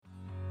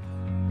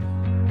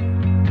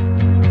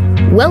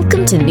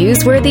Welcome to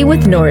Newsworthy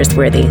with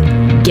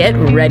Norsworthy. Get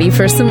ready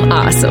for some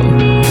awesome.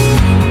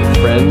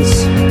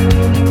 Friends,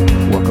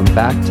 welcome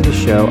back to the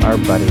show, our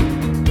buddy,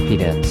 Pete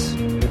Enns.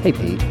 Hey,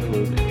 Pete.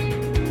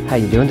 How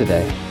you doing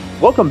today?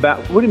 Welcome back.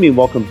 What do you mean,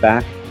 welcome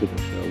back to the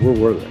show? Where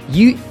were they?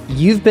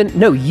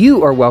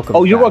 You are welcome.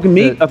 Oh, you're back. welcome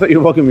me? I thought you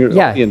were welcoming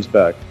your audience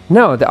back.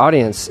 No, the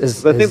audience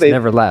has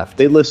never left.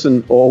 They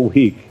listen all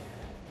week.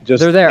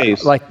 They're there,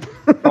 like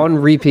on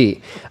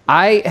repeat.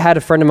 I had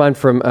a friend of mine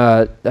from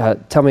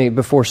tell me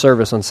before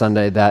service on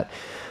Sunday that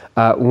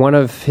one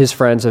of his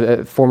friends,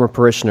 a former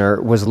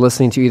parishioner, was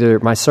listening to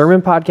either my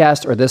sermon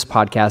podcast or this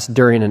podcast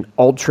during an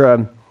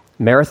ultra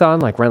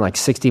marathon, like ran like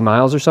 60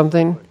 miles or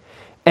something.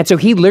 And so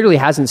he literally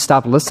hasn't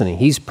stopped listening.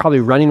 He's probably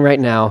running right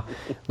now,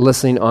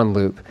 listening on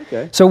loop.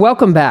 Okay. So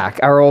welcome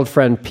back, our old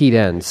friend Pete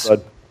Enns.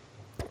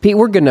 Pete,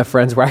 we're good enough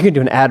friends where I can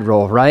do an ad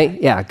roll, right?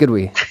 Yeah,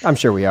 I'm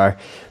sure we are.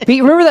 Pete,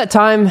 remember that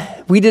time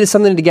we did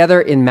something together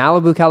in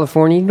Malibu,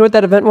 California? You know what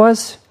that event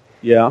was?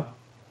 Yeah.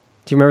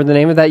 Do you remember the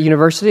name of that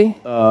university?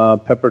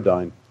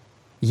 Pepperdine.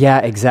 Yeah,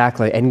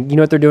 exactly. And you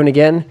know what they're doing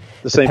again?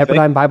 The same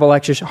Pepperdine thing? Bible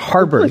Lectures,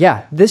 Harbor.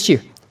 Yeah, this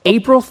year.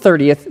 April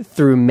 30th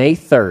through May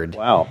 3rd.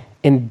 Wow.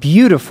 And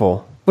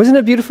beautiful. Wasn't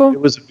it beautiful?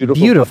 It was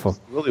beautiful. Beautiful. It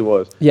really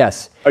was.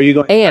 Yes. Are you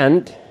going?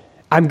 And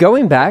I'm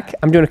going back.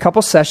 I'm doing a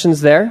couple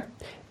sessions there.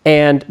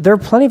 And there are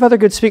plenty of other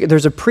good speakers.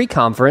 There's a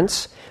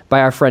pre-conference by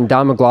our friend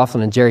Don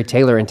McLaughlin and Jerry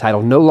Taylor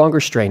entitled No Longer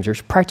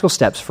Strangers, Practical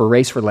Steps for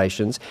Race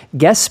Relations.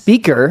 Guest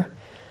speaker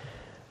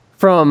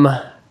from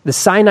the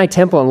Sinai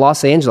Temple in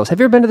Los Angeles. Have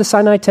you ever been to the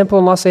Sinai Temple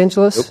in Los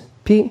Angeles, Nope.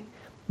 Pete?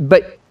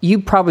 But you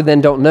probably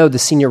then don't know the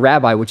senior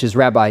rabbi, which is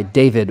Rabbi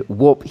David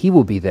Wolpe. He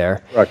will be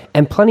there. Right.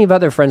 And plenty of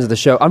other friends of the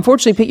show.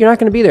 Unfortunately, Pete, you're not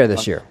going to be there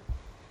this year.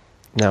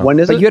 No. When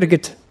is but it? You had a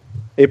good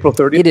April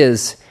 30th? It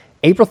is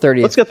April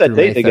 30th. Let's get that through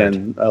May date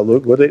 3rd. again,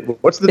 Luke.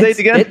 What's the date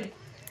again?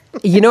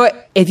 You know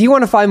what? If you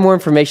want to find more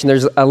information,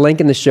 there's a link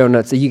in the show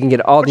notes that you can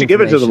get all the Why don't you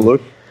give it information. to them,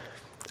 Luke?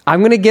 I'm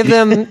going to give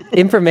them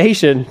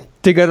information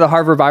to go to the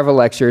Harvard Bible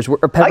Lectures or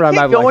I Pepperdine can't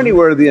Bible go Lectures.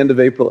 anywhere at the end of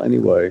April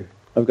anyway.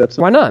 I've got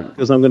some. Why not?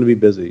 Because I'm going to be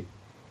busy.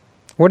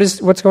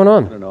 What's going I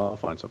on? don't know. I'll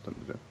find something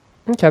to do.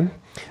 Okay.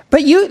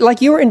 But you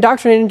were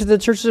indoctrinated into the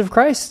Churches of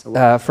Christ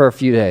for a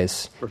few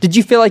days. Did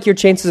you feel like your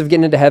chances of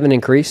getting into heaven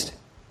increased?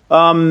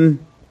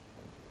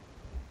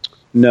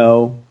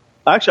 No.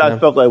 Actually, I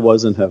felt I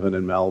was in heaven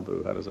in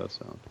Malibu. How does that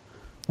sound?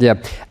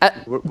 Yeah.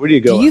 Where do you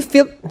go?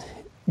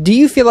 Do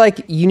you feel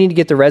like you need to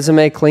get the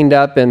resume cleaned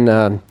up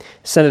and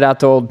send it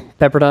out to old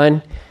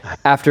Pepperdine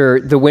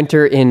after the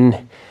winter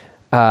in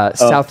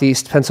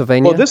southeast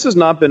Pennsylvania? Well, this has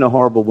not been a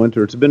horrible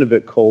winter. It's been a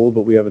bit cold,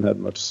 but we haven't had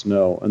much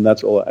snow, and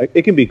that's all.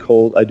 It can be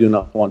cold. I do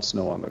not want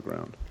snow on the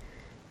ground.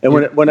 And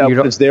when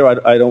it's there,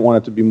 I don't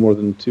want it to be more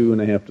than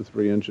 2.5 to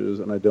 3 inches,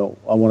 and I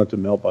want it to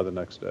melt by the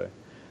next day.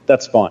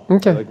 That's fine.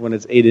 Okay. Like when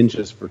it's 8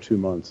 inches for 2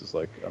 months, it's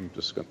like I'm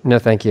just gonna. No,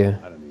 thank you.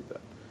 I don't need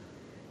that.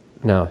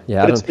 No,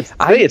 yeah. But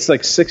today it's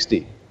like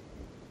 60.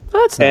 Oh,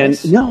 that's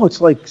nice. And no,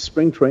 it's like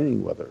spring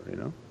training weather, you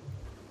know.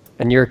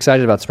 And you're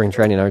excited about spring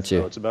training, aren't So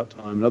you? it's about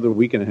time. Another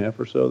week and a half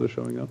or so, they're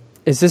showing up.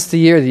 Is this the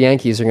year the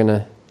Yankees are going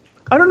to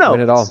I don't know.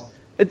 win it all?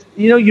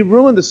 You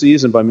ruin the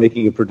season by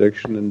making a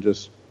prediction and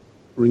just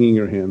wringing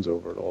your hands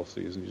over it all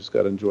season. You just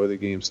got to enjoy the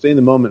game. Stay in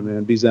the moment,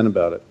 man. Be zen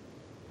about it.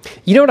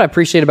 You know what I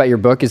appreciate about your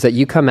book is that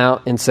you come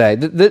out and say,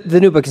 the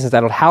new book is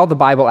entitled How the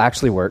Bible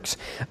Actually Works.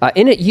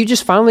 In it, you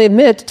just finally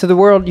admit to the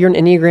world you're an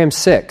Enneagram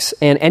 6.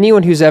 And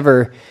anyone who's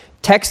ever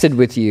texted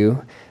with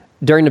you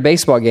during the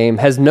baseball game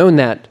has known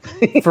that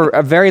for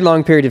a very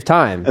long period of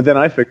time. And then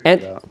I figured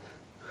it out.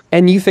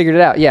 And you figured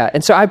it out, yeah.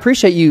 And so I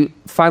appreciate you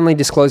finally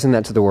disclosing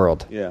that to the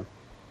world. Yeah.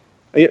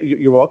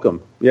 You're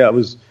welcome. Yeah, it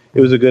was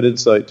a good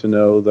insight to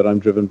know that I'm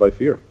driven by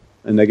fear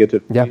and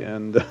negativity. Yeah.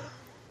 And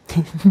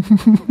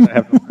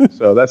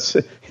so that's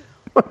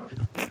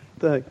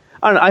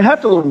I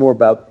have to learn more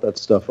about that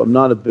stuff. I'm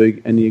not a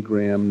big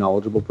Enneagram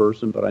knowledgeable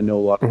person, but I know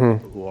a lot of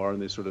people who are,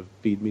 and they sort of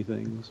feed me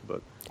things.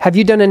 But Have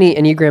you done any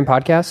Enneagram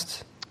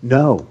podcasts?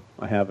 no,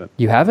 I haven't.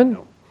 You haven't?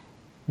 No.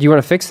 Do you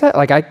want to fix that?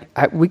 Like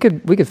we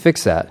could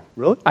fix that.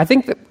 Really? I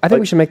think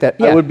we should make that.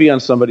 Yeah. I would be on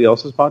somebody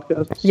else's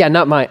podcast. Yeah,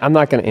 not mine. I'm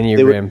not going to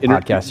Enneagram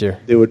podcast here.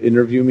 They would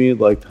interview me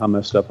like how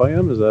messed up I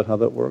am. Is that how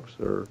that works?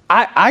 Or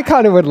I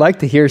kind of would like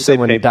to hear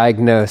someone pay me.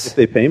 diagnose. if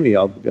they pay me,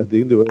 they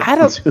can do it.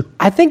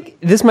 I think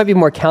this might be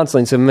more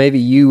counseling, so maybe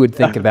you would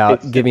think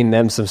about giving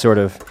them some sort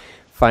of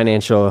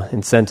financial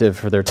incentive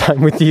for their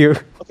time with you.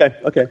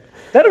 Okay.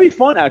 That'd be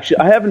fun, actually.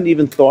 I haven't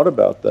even thought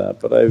about that,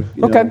 but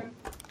Okay.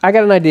 I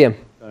got an idea.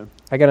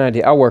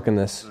 I'll work on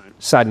this.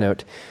 Side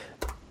note.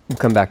 We'll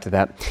come back to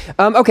that.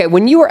 Okay,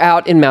 when you were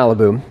out in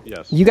Malibu,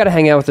 Yes. you got to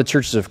hang out with the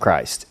Churches of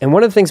Christ. And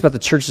one of the things about the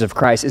Churches of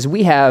Christ is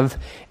we have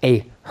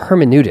a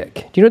hermeneutic.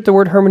 Do you know what the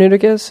word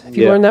hermeneutic is? Have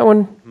you learned that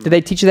one? Did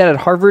they teach you that at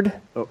Harvard?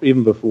 Oh,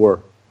 even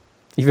before.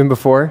 Even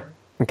before?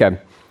 Okay.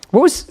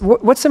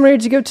 What seminary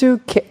did you go to?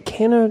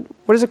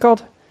 What is it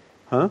called?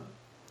 Huh?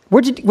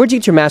 Where'd you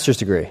get your master's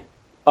degree?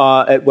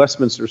 At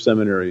Westminster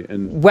Seminary.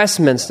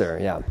 Westminster,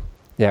 yeah.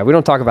 Yeah, we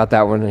don't talk about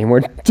that one anymore,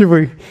 do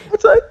we?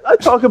 I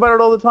talk about it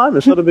all the time.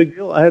 It's not a big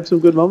deal. I had some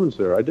good moments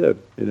there. I did.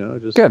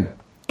 Good.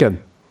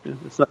 Good. Yeah,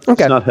 it's not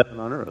heaven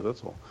on earth,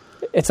 that's all.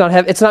 It's not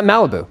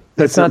Malibu.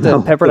 It's not the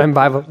Pepperdine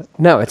Bible.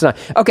 No, it's not.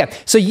 Okay,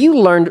 so you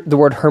learned the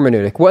word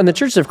hermeneutic. Well, in the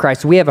Church of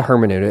Christ, we have a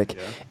hermeneutic.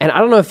 Yeah. And I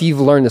don't know if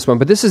you've learned this one,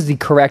 but this is the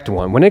correct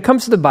one. When it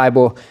comes to the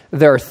Bible,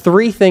 there are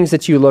 3 things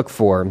that you look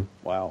for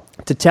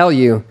to tell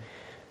you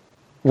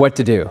what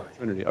to do.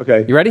 Trinity.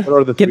 Okay. You ready? What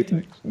are the 3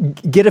 things?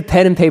 Get a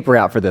pen and paper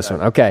out for this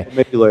one. Okay.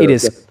 It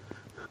is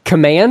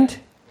command,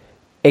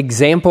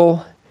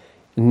 example,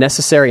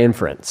 necessary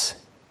inference.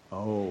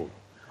 Oh.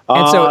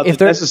 And so if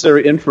the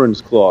necessary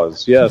inference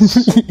clause,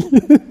 yes.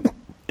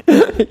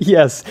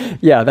 Yes.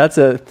 Yeah,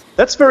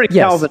 that's very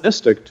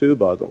Calvinistic too,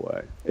 by the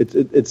way.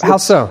 It's how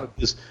so?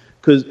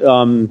 Because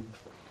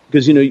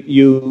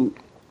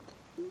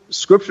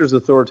Scripture is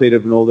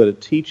authoritative in all that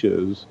it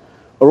teaches,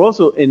 or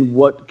also in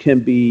what can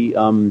be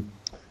what's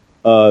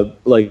the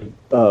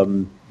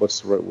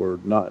right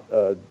word? Not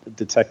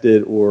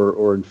detected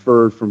or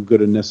inferred from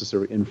good and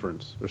necessary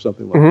inference, or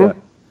something like that.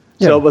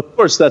 Yeah. So, of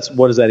course,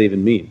 what does that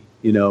even mean?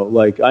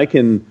 Like I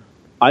can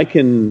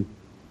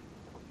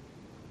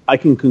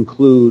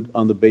conclude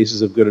on the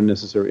basis of good and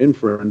necessary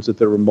inference that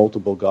there were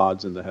multiple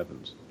gods in the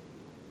heavens,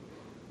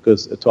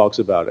 because it talks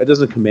about it. It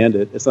doesn't command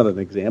it. It's not an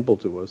example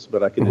to us,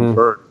 but I can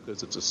infer it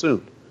because it's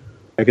assumed.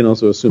 I can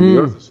also assume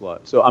the earth is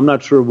flat. So I'm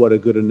not sure what a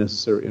good and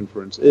necessary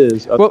inference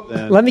is.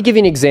 Let me give you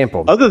an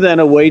example. Other than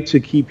a way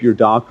to keep your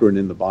doctrine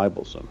in the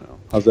Bible somehow.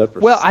 How's that for?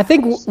 Well, I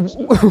think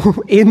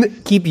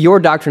keep your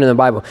doctrine in the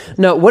Bible.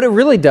 No, what it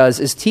really does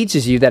is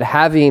teaches you that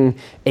having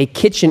a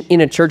kitchen in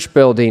a church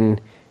building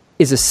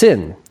is a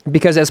sin.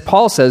 Because as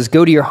Paul says,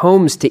 go to your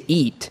homes to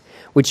eat,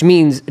 which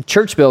means a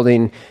church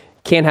building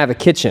can't have a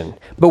kitchen.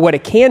 But what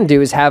it can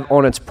do is have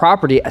on its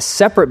property a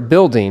separate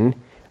building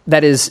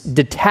that is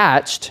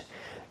detached,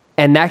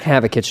 and that can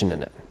have a kitchen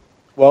in it.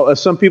 Well, as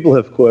some people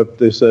have quipped,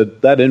 they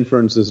said that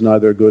inference is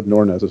neither good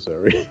nor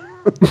necessary.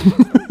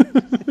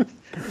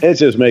 It's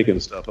just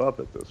making stuff up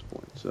at this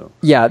point. So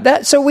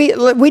yeah, so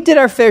we did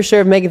our fair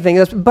share of making things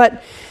up,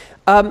 but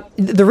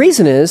the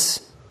reason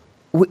is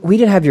we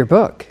didn't have your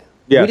book.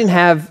 Yes. We didn't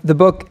have the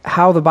book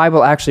How the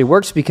Bible Actually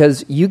Works,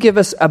 because you give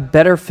us a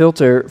better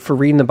filter for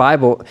reading the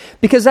Bible,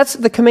 because that's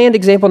the command,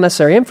 example,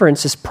 necessary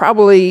inference is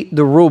probably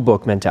the rule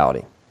book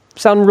mentality.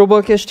 Sound rule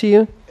bookish to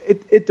you?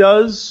 It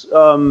does,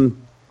 and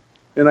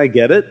I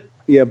get it.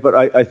 Yeah, but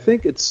I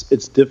think it's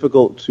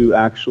difficult to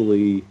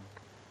actually.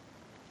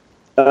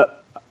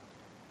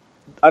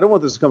 I don't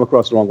want this to come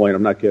across the wrong way, and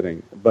I'm not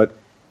kidding, but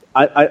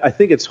I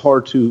think it's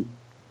hard to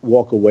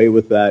walk away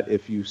with that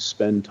if you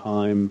spend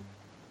time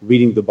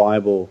reading the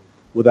Bible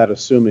without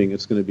assuming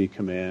it's going to be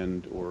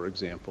command or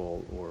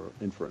example or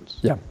inference.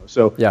 Yeah.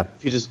 So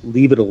if you just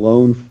leave it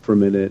alone for a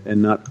minute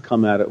and not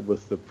come at it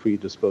with the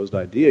predisposed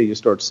idea, you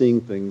start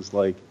seeing things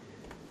like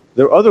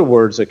there are other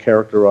words that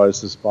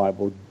characterize this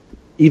Bible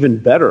even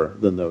better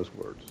than those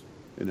words.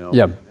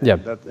 Yeah.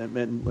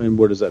 And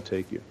where does that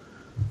take you?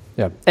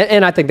 Yeah,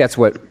 and I think that's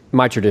what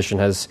my tradition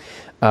has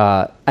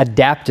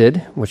adapted,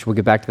 which we'll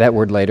get back to that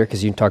word later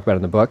because you can talk about it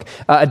in the book,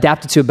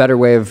 adapted to a better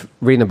way of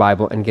reading the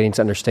Bible and getting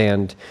to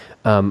understand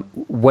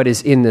what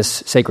is in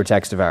this sacred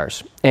text of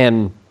ours.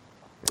 And,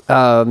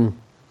 okay.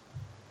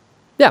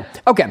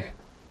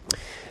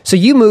 So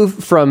you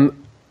move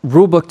from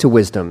rule book to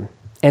wisdom,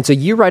 and so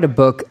you write a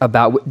book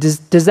about,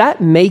 does that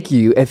make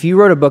you, if you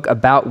wrote a book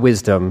about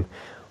wisdom,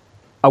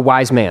 a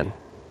wise man?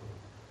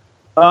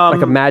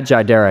 Like a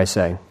magi, dare I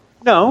say?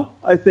 No,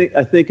 I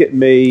think it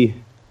may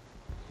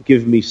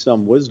give me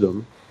some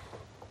wisdom.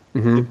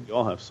 Mm-hmm. We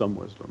all have some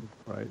wisdom,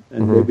 right?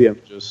 And maybe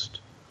I'm just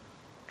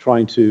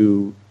trying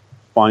to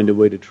find a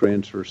way to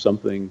transfer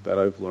something that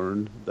I've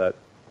learned that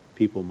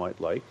people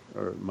might like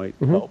or might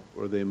help,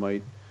 or they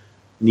might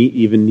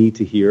even need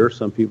to hear.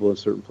 Some people in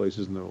certain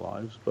places in their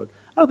lives, but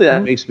I don't think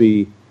that makes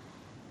me.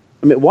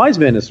 I mean, wise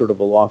man is sort of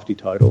a lofty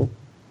title,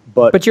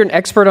 but you're an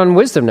expert on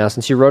wisdom now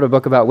since you wrote a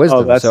book about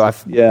wisdom.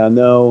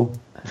 No.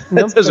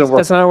 No, that's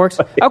not how it works.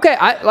 Okay,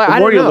 the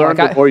more you learn,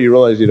 the more you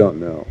realize you don't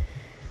know.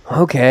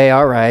 Okay,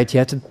 all right. You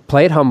have to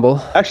play it humble.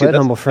 Actually,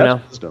 that's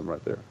wisdom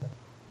right there.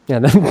 Yeah,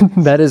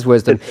 that is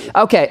wisdom.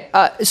 Okay,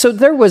 so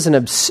there was an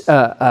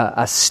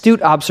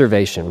astute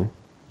observation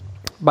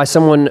by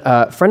someone,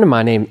 a friend of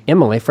mine named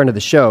Emily, friend of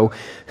the show,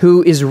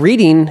 who is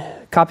reading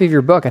a copy of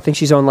your book. I think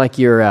she's on like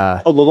your...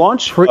 the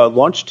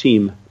launch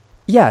team.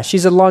 Yeah,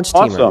 she's a launch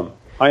teamer. Awesome.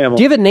 I am.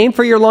 Do you have a name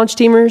for your launch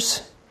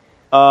teamers?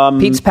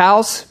 Pete's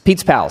Pals?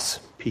 Pete's Pals.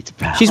 Pete's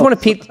Pals. She's one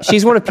of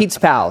Pete's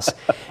Pals.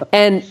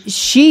 And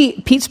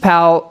Pete's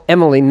pal,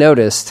 Emily,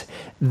 noticed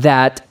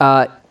that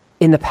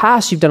in the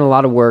past you've done a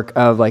lot of work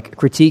of like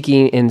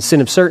critiquing in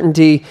Sin of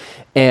Certainty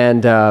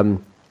and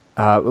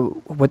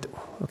what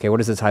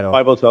is the title? The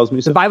Bible Tells Me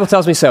So. The Bible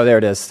Tells Me So. There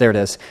it is.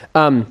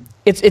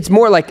 It's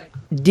more like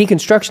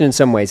deconstruction in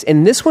some ways.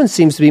 And this one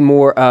seems to be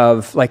more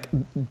of like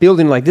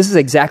building like this is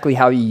exactly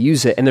how you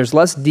use it. And there's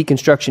less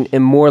deconstruction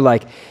and more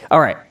like,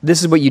 all right, this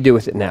is what you do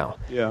with it now.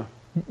 Yeah.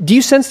 Do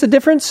you sense the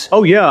difference?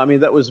 Oh, yeah. I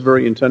mean, that was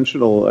very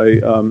intentional.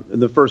 In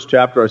the first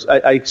chapter,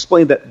 I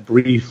explained that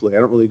briefly. I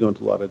don't really go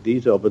into a lot of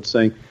detail, but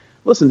saying,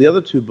 listen, the other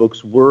two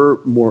books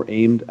were more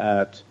aimed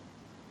at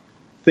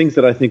things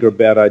that I think are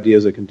bad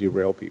ideas that can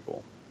derail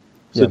people.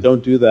 So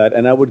don't do that.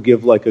 And I would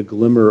give like a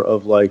glimmer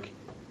of like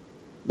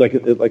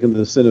in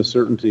the sin of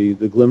certainty,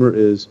 the glimmer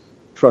is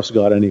trust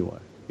God anyway,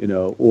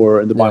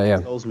 or and the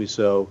Bible tells me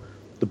so.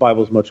 The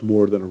Bible is much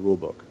more than a rule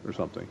book or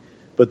something.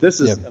 But this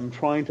is, I'm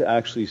trying to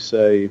actually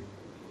say,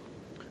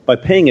 by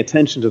paying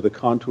attention to the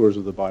contours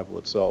of the Bible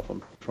itself,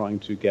 I'm trying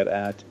to get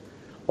at,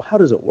 well, how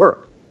does it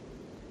work?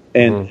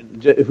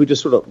 And if we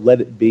just sort of let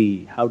it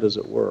be, how does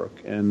it work?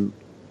 And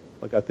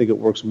I think it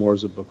works more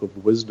as a book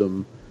of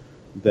wisdom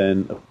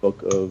than a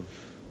book of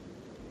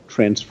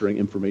transferring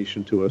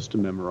information to us to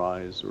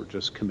memorize or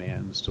just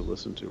commands to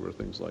listen to or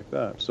things like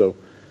that. So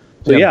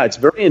it's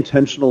very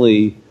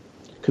intentionally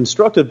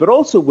constructed, but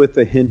also with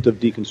a hint of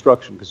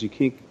deconstruction, because you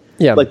can't,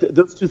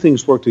 those two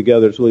things work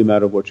together. It's really a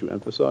matter of what you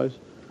emphasize.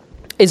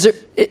 Is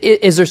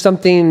there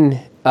something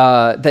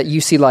that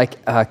you see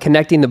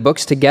connecting the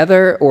books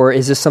together, or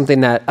is this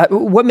something that,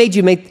 what made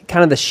you make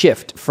kind of the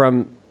shift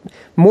from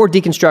more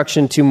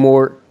deconstruction to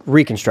more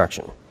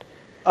reconstruction?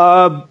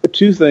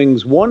 Two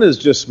things. One is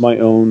just my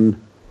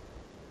own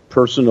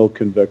personal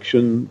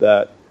conviction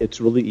that it's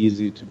really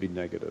easy to be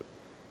negative.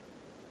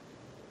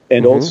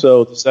 And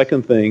also, the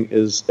second thing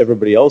is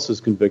everybody else's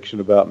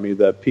conviction about me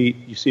that, Pete,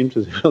 you seem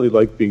to really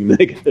like being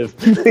negative.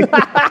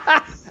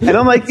 And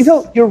I'm like,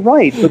 you're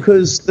right,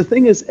 because the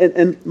thing is,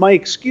 and my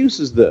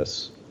excuse is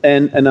this,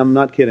 and I'm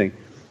not kidding.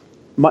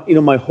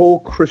 My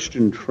whole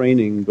Christian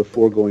training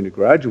before going to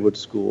graduate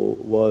school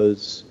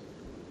was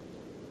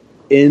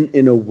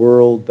in a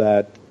world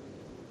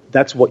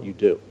that's what you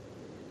do.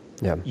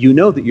 Yeah. You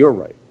know that you're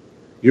right.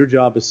 Your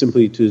job is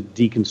simply to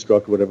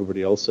deconstruct what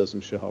everybody else says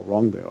and show how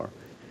wrong they are.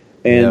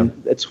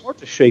 And it's hard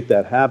to shake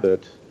that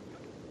habit.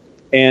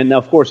 And now,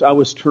 of course, I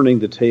was turning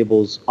the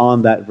tables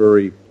on that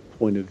very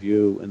point of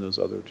view in those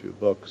other two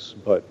books.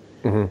 But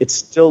it's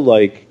still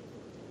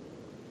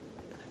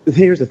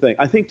here's the thing.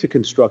 I think to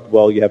construct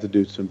well, you have to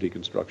do some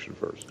deconstruction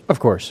first.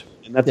 Of course.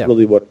 And that's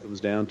really what it comes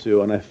down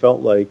to. And I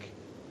felt like,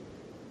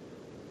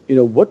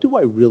 what do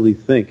I really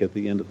think at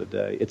the end of the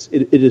day?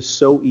 It is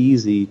so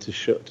easy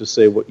to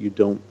say what you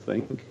don't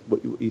think,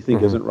 what you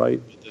think isn't right.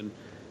 But then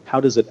how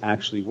does it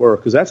actually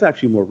work? Because that's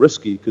actually more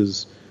risky,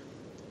 because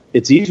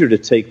it's easier to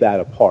take that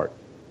apart.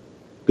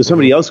 Because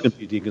somebody else can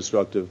be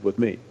deconstructive with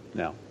me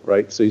now,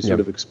 right? So you're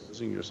sort of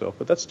exposing yourself.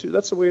 But that's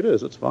the way it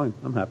is. That's fine.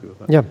 I'm happy with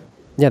that.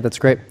 Yeah, that's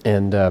great.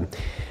 And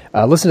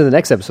listen to the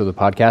next episode of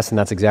the podcast, and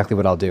that's exactly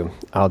what I'll do.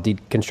 I'll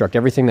deconstruct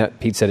everything that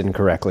Pete said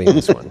incorrectly in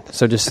this one.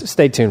 So just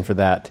stay tuned for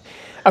that.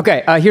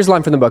 Okay, here's a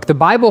line from the book. The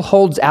Bible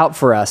holds out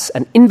for us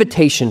an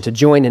invitation to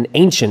join an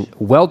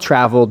ancient,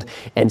 well-traveled,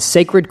 and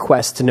sacred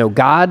quest to know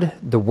God,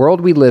 the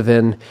world we live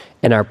in,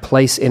 and our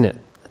place in it.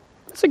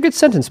 That's a good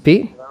sentence,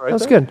 Pete. That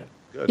was good.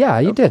 Yeah,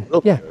 you did. Yeah. Good.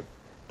 Okay.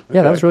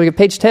 Yeah, that was really good.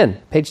 Page 10.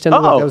 Page 10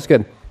 of the book. That was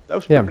good. That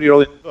was pretty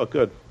early in the book.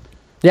 Good.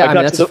 Yeah,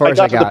 that's as far as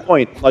I got. I got to the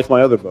point, like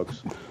my other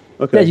books.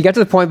 Okay. Yeah, you got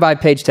to the point by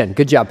page 10.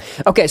 Good job.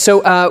 Okay,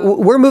 so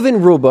we're moving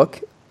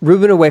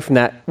moving away from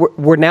that.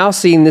 We're now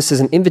seeing this as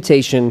an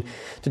invitation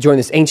to join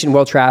this ancient,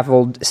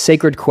 well-traveled,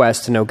 sacred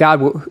quest to know God,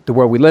 the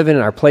world we live in,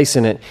 and our place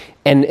in it.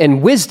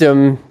 And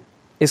wisdom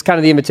is kind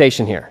of the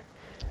invitation here.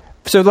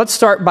 So let's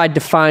start by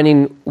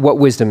defining what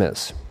wisdom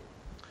is.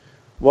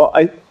 Well,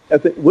 I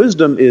think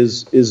wisdom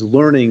is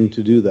learning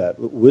to do that.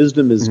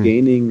 Wisdom is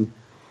gaining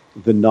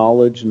the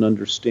knowledge and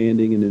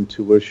understanding and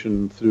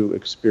intuition through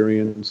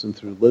experience and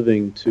through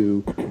living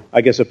to,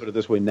 I guess I put it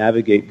this way,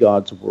 navigate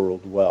God's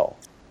world well.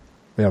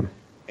 Yeah.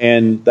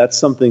 And that's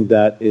something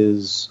that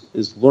is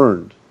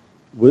learned.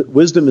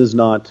 Wisdom is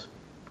not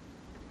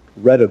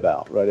read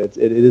about, right? It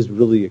is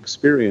really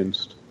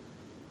experienced.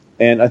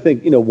 And I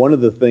think, one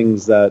of the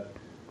things that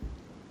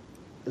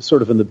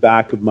sort of in the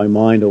back of my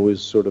mind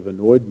always sort of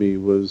annoyed me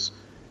was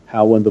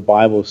how when the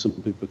Bible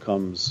simply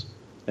becomes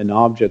an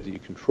object that you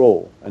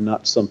control and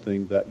not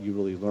something that you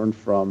really learn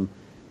from,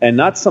 and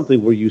not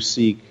something where you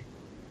seek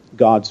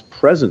God's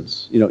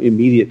presence,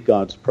 immediate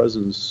God's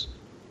presence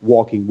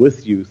walking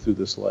with you through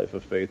this life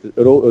of faith.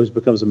 It always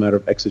becomes a matter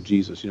of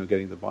exegesis,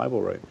 getting the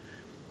Bible right.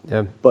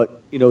 Yeah.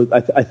 But,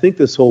 I think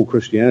this whole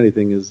Christianity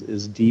thing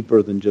is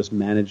deeper than just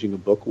managing a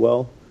book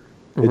well.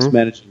 It's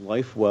managing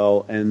life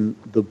well. And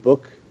the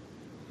book,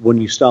 when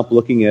you stop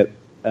looking at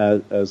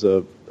as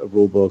a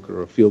rule book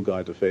or a field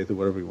guide to faith or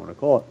whatever you want to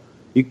call it,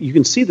 you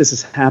can see this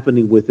is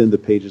happening within the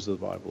pages of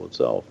the Bible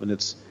itself. And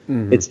it's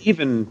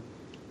even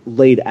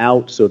laid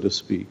out, so to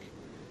speak.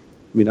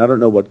 I mean, I don't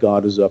know what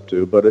God is up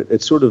to, but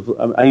it's sort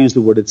of, I use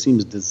the word, it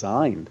seems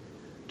designed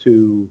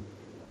to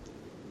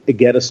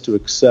get us to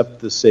accept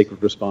the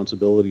sacred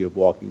responsibility of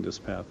walking this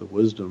path of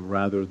wisdom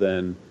rather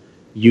than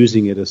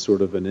using it as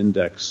sort of an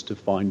index to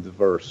find the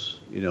verse,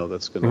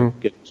 that's going to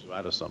get you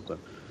out of something.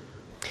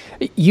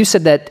 You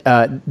said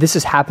that this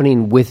is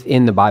happening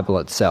within the Bible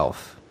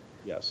itself.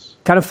 Yes.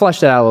 Kind of flesh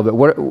that out a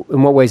little bit.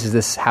 In what ways is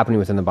this happening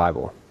within the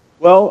Bible?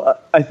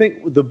 Well, I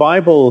think the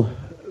Bible,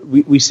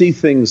 we see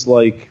things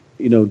like,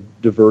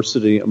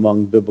 diversity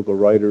among biblical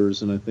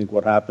writers, and I think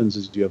what happens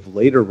is you have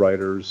later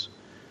writers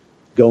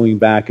going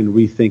back and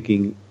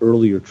rethinking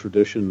earlier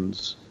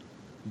traditions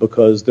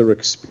because their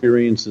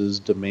experiences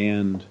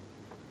demand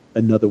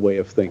another way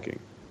of thinking.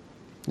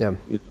 Yeah.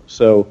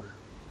 So,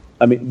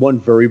 I mean, one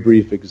very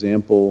brief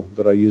example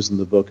that I use in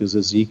the book is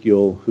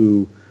Ezekiel,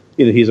 who,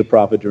 he's a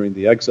prophet during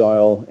the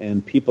exile,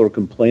 and people are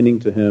complaining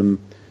to him,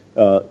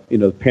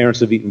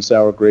 parents have eaten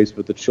sour grapes,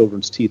 but the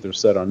children's teeth are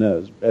set on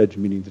edge,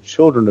 meaning the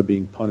children are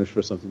being punished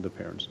for something the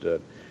parents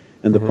did.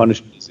 And the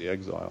punishment is the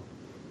exile.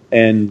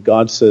 And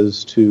God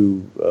says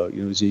to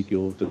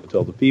Ezekiel to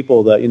tell the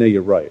people that,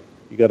 you're right.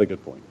 You got a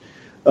good point.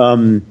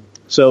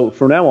 So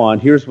from now on,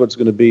 here's what's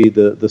going to be.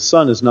 The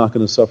son is not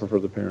going to suffer for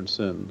the parents'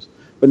 sins.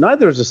 But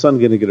neither is the son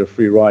going to get a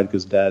free ride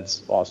because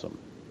dad's awesome.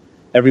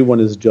 Everyone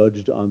is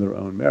judged on their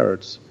own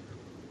merits.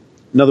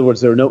 In other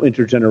words, there are no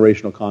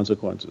intergenerational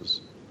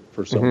consequences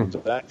for someone's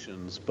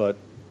actions. But,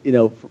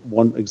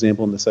 one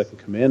example in the second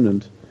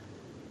commandment,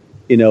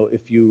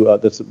 if you,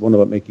 that's one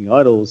about making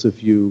idols,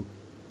 if you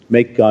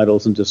make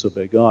idols and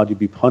disobey God, you'd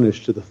be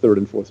punished to the third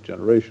and fourth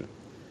generation.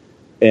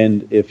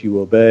 And if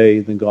you obey,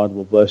 then God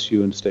will bless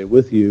you and stay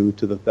with you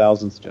to the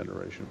 1000th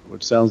generation,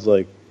 which sounds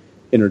like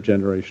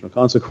intergenerational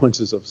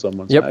consequences of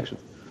someone's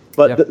actions.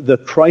 But the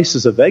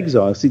crisis of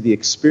exile, the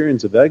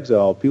experience of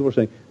exile, people are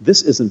saying,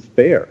 this isn't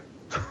fair.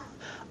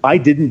 I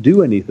didn't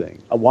do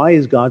anything. Why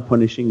is God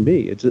punishing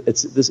me?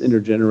 It's this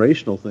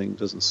intergenerational thing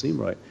doesn't seem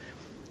right.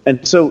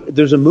 And so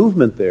there's a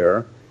movement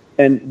there.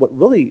 And what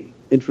really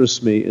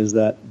interests me is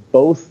that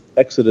both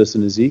Exodus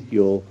and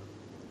Ezekiel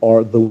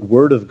are the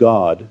word of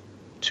God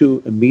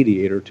to a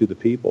mediator to the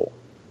people.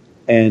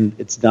 And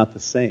it's not the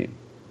same.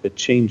 It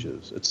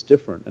changes. It's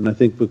different. And I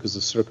think because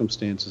the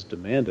circumstances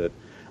demand it,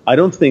 I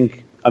don't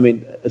think,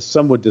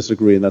 some would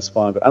disagree and that's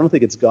fine, but I don't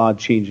think it's God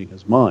changing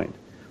his mind.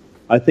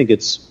 I think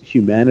it's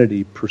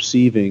humanity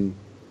perceiving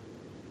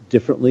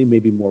differently,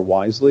 maybe more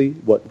wisely,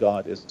 what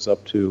God is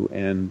up to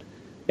and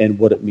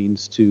what it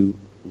means to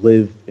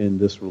live in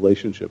this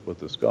relationship with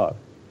this God.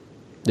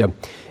 Yeah.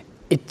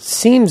 It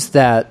seems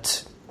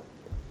that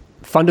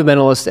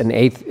fundamentalists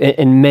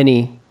and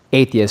many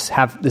atheists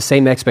have the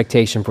same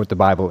expectation for what the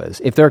Bible is.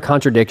 If there are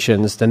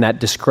contradictions, then that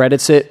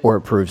discredits it or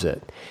it proves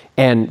it.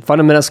 And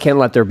fundamentalists can't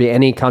let there be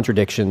any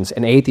contradictions,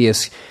 and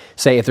atheists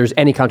say if there's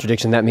any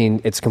contradiction, that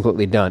means it's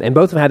completely done. And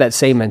both of them have that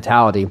same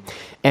mentality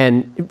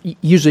and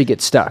usually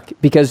get stuck.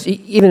 Because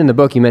even in the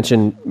book, you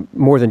mentioned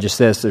more than just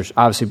this. There's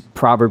obviously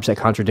proverbs that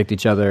contradict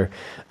each other.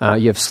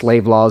 You have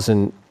slave laws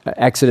in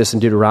Exodus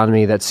and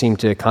Deuteronomy that seem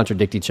to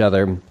contradict each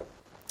other.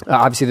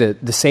 Obviously,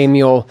 the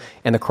Samuel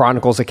and the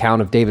Chronicles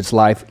account of David's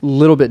life, a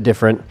little bit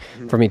different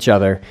from each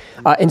other.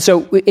 And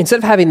so instead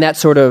of having that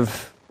sort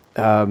of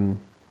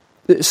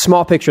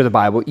small picture of the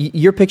Bible,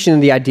 you're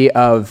picturing the idea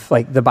of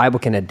like the Bible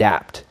can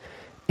adapt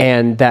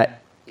and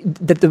that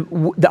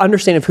the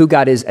understanding of who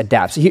God is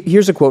adapts.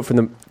 Here's a quote from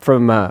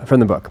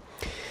the book.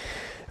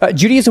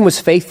 Judaism was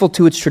faithful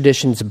to its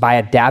traditions by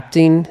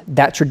adapting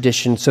that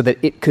tradition so that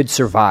it could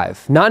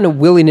survive. Not in a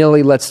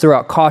willy-nilly, let's throw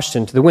out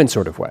caution to the wind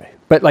sort of way.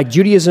 But like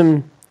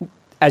Judaism,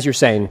 as you're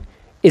saying,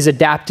 is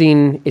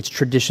adapting its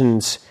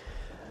traditions.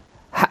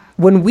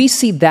 When we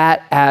see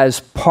that as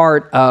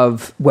part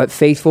of what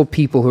faithful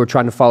people who are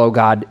trying to follow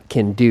God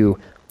can do,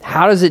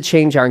 how does it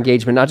change our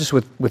engagement, not just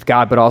with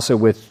God, but also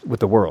with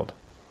the world?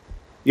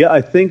 Yeah,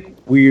 I think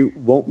we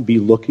won't be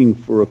looking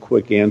for a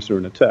quick answer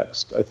in a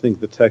text. I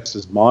think the text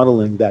is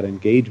modeling that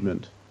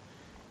engagement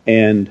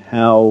and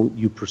how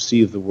you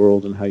perceive the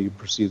world and how you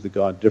perceive the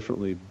God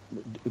differently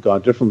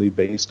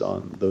based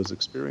on those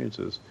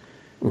experiences.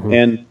 Mm-hmm.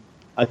 And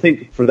I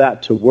think for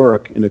that to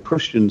work in a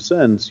Christian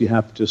sense, you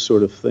have to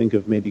sort of think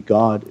of maybe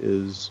God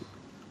is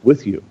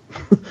with you.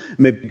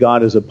 Maybe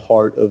God is a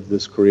part of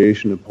this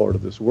creation, a part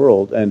of this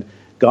world. And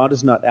God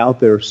is not out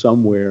there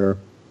somewhere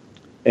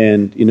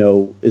and,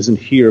 isn't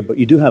here, but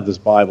you do have this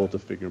Bible to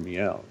figure me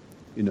out.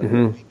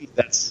 Maybe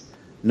that's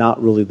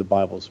not really the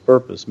Bible's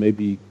purpose.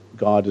 Maybe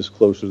God is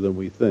closer than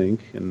we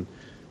think, and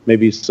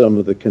maybe some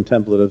of the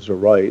contemplatives are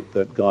right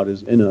that God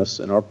is in us,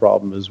 and our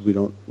problem is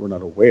we're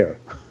not aware.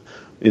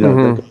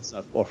 That God's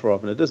not far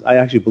off. And it is. I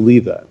actually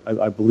believe that.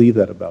 I believe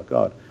that about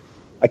God.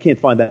 I can't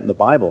find that in the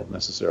Bible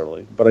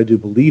necessarily, but I do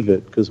believe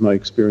it because my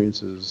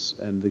experiences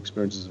and the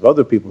experiences of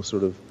other people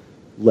sort of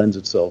lends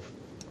itself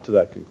to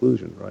that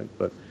conclusion, right?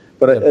 But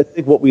I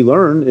think what we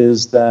learn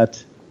is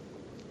that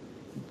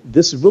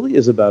this really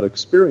is about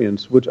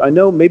experience, which I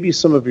know maybe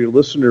some of your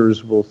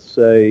listeners will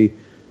say,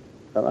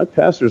 my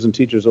pastors and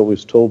teachers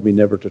always told me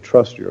never to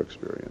trust your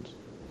experience,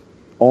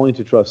 only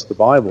to trust the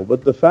Bible.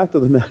 But the fact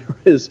of the matter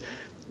is,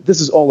 this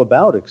is all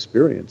about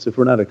experience. If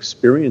we're not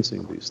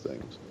experiencing these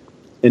things,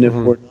 and if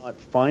we're not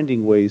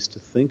finding ways to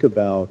think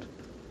about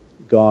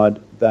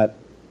God that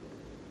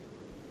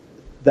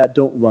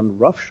don't run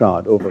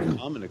roughshod over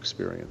common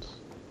experience,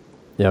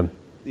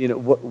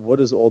 what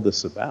is all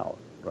this about,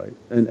 right?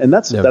 And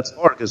that's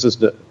hard because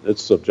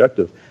it's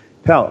subjective.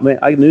 Pal,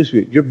 I news for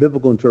you. Your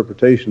biblical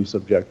interpretation is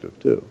subjective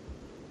too.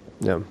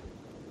 Yeah.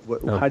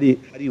 How do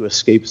you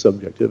escape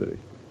subjectivity?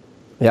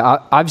 Yeah,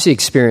 obviously,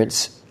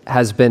 experience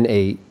has been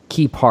a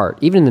key part,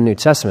 even in the New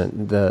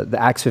Testament, the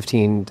Acts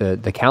 15,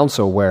 the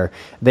council, where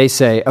they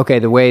say, okay,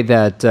 the way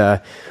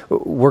that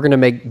we're going to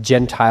make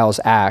Gentiles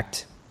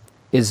act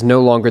is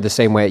no longer the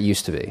same way it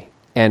used to be.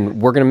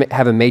 And we're going to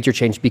have a major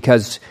change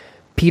because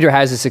Peter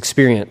has this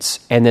experience,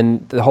 and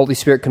then the Holy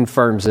Spirit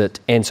confirms it,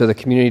 and so the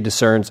community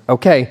discerns,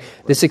 okay,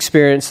 this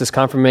experience, this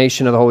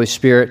confirmation of the Holy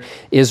Spirit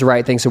is the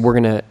right thing, so we're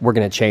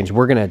gonna change,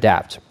 we're gonna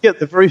adapt. Yeah,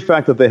 the very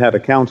fact that they had a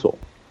council,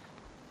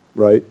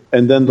 right?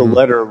 And then the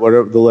letter,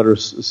 whatever the letter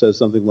says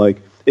something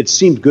like, it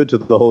seemed good to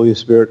the Holy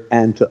Spirit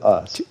and to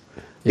us.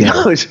 You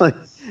know, it's like,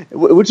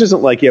 which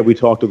isn't like, we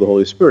talked to the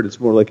Holy Spirit. It's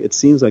more like, it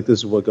seems like this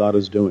is what God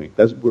is doing.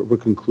 We're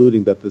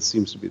concluding that this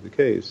seems to be the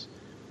case.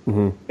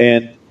 Mm-hmm.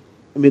 And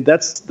I mean,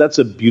 that's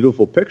a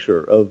beautiful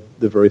picture of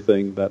the very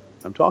thing that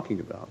I'm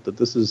talking about. That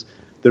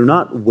they're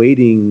not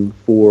waiting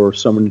for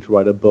someone to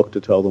write a book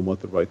to tell them what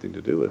the right thing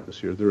to do is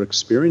here. They're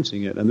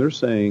experiencing it, and they're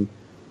saying,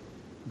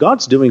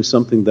 God's doing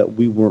something that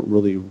we weren't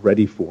really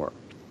ready for.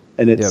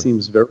 And it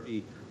seems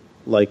very,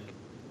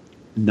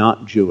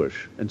 not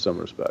Jewish in some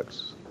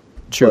respects.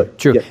 True.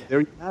 Yeah,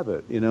 there you have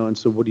it, and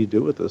so what do you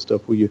do with this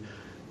stuff? Well,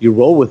 you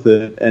roll with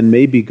it, and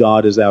maybe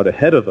God is out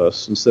ahead of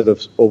us instead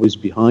of always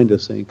behind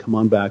us saying, come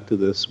on back to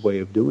this way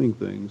of doing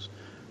things.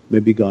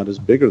 Maybe God is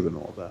bigger than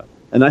all that.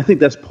 And I think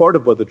that's part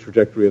of what the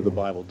trajectory of the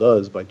Bible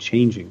does by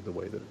changing the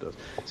way that it does.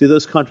 See,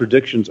 those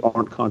contradictions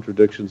aren't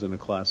contradictions in a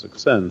classic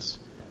sense.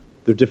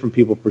 They're different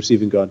people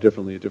perceiving God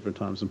differently at different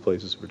times and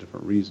places for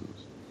different reasons.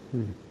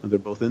 And they're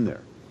both in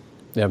there.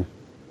 Yeah.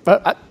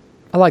 I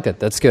like that.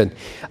 That's good.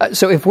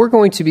 So if we're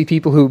going to be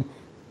people who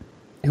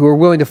are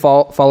willing to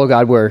follow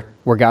God where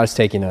God is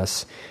taking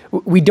us,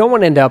 we don't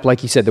want to end up,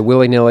 like you said, the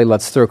willy-nilly,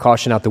 let's throw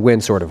caution out the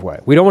wind sort of way.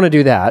 We don't want to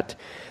do that.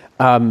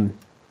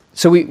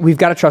 So we've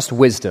got to trust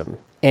wisdom.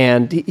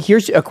 And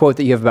here's a quote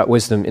that you have about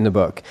wisdom in the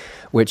book,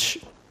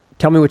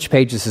 tell me which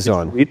page this is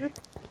on. Read it?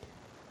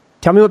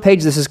 Tell me what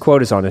page this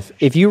quote is on.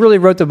 If you really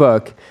wrote the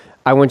book,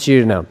 I want you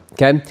to know,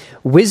 okay?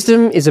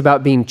 Wisdom is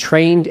about being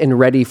trained and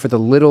ready for the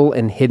little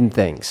and hidden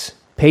things.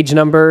 Page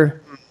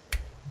number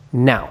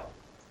now.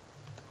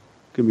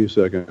 Give me a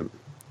second.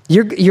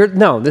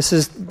 This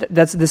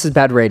is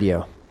bad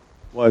radio.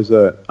 Why is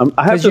that?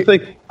 I have to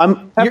think.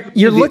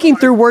 You're looking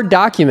through Word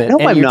document.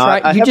 No, I'm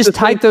not. You just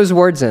type those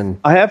words in.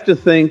 I have to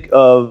think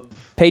of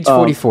page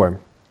 44.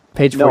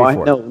 Page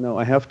 44. No.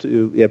 I have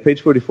to. Yeah,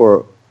 page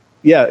 44.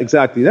 Yeah,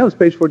 exactly. That was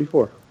page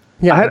 44.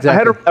 Yeah,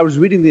 exactly. I was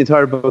reading the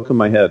entire book in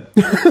my head,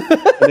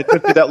 and it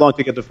took me that long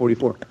to get to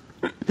 44.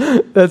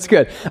 That's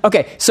good.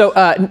 Okay, so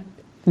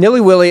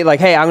nilly-willy,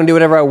 hey, I'm going to do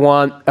whatever I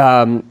want.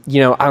 I'm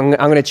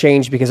going to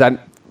change because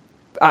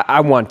I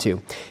want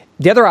to.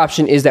 The other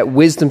option is that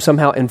wisdom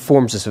somehow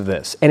informs us of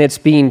this, and it's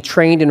being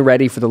trained and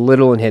ready for the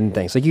little and hidden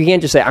things. You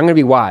can't just say, I'm going to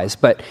be wise,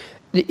 but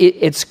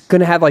it's going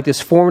to have this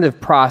formative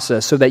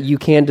process so that you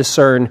can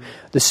discern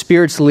the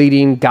Spirit's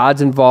leading,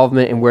 God's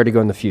involvement, and where to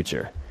go in the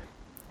future.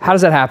 How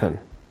does that happen?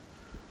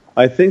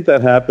 I think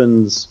that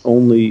happens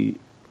only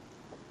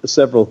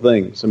several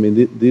things. I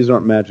mean, these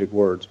aren't magic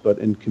words, but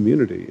in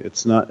community,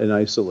 it's not in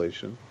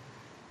isolation.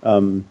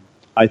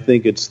 I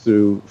think it's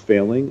through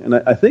failing, and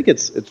I think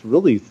it's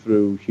really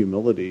through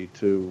humility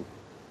to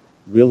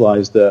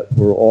realize that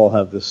we all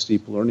have this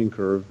steep learning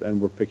curve,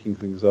 and we're picking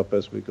things up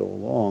as we go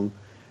along,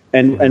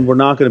 and we're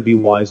not going to be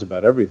wise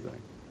about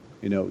everything.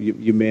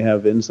 You may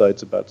have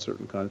insights about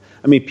certain kinds.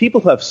 I mean,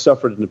 people have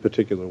suffered in a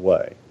particular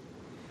way.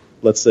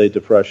 Let's say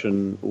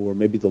depression, or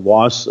maybe the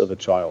loss of a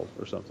child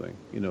or something.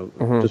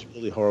 Just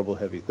really horrible,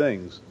 heavy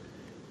things.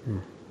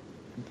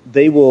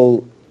 They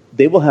will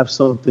have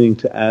something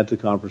to add to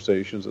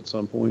conversations at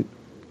some point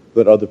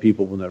that other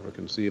people will never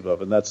conceive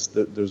of, and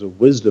there's a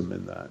wisdom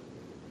in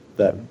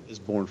that is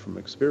born from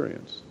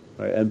experience,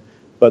 right?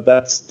 But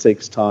that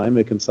takes time.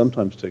 It can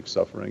sometimes take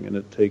suffering, and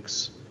it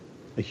takes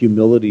a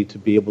humility to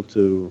be able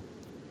to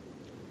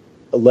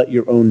let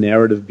your own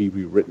narrative be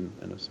rewritten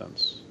in a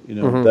sense. That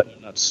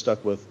you're not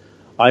stuck with,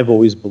 I've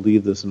always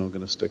believed this and I'm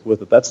going to stick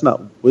with it. That's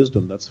not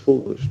wisdom. That's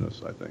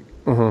foolishness, I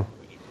think.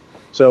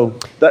 So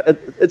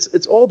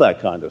it's all that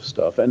kind of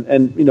stuff.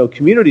 And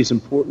community is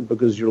important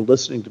because you're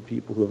listening to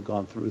people who have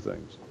gone through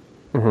things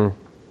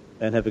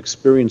and have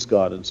experienced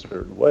God in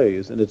certain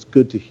ways. And it's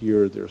good to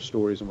hear their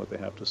stories and what they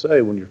have to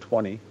say when you're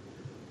 20,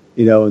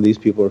 and these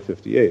people are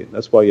 58.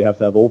 That's why you have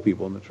to have old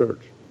people in the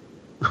church.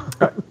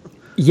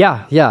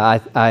 Yeah.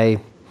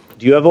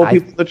 Do you have old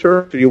people in the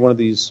church? Or are you one of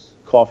these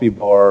coffee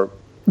bar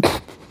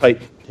tight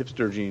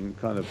hipster gene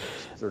kind of?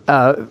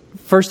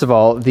 First of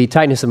all, the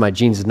tightness of my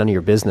jeans is none of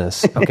your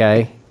business,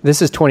 okay?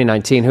 This is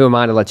 2019. Who am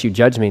I to let you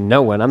judge me?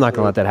 No one. I'm not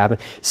going to let that happen.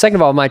 Second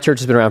of all, my church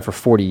has been around for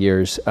 40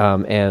 years,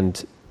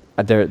 and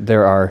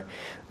there are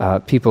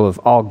people of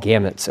all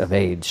gamuts of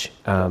age.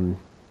 Yeah,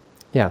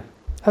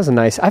 that was a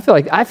nice. I feel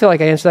like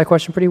I answered that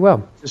question pretty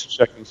well. Just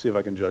checking, see if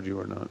I can judge you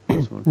or not.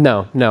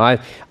 No.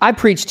 I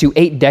preach to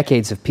 8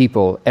 decades of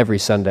people every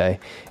Sunday,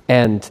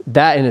 and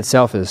that in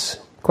itself is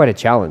quite a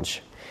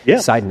challenge. Yeah.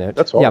 Side note.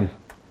 That's all.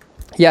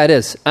 Yeah, it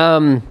is.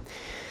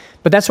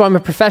 But that's why I'm a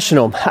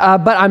professional.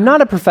 But I'm not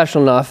a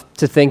professional enough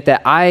to think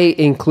that I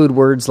include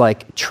words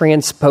like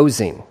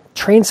transposing,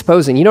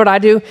 transposing. You know what I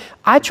do?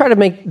 I try to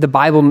make the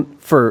Bible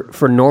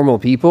for normal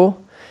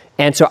people,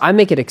 and so I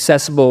make it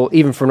accessible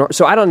even for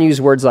so I don't use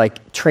words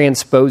like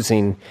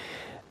transposing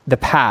the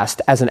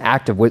past as an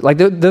active word. Like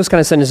those kind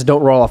of sentences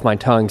don't roll off my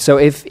tongue. So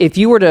if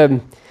you were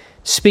to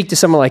speak to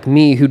someone like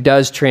me who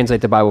does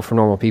translate the Bible for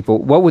normal people,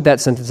 what would that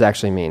sentence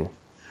actually mean?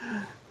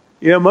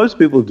 Yeah, most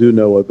people do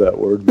know what that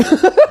word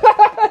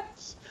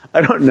means.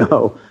 I don't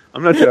know.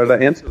 I'm not sure how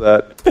to answer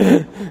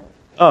that.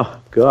 Oh,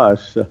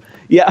 gosh.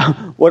 Yeah,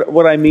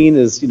 what I mean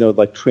is,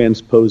 like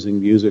transposing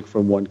music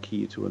from one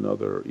key to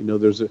another.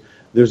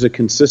 There's a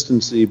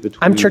consistency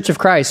between... I'm Church of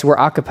Christ. We're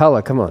a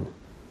cappella. Come on.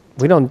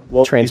 We don't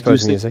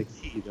transpose music.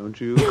 Key, don't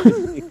you?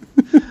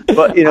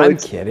 But, I'm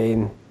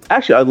kidding.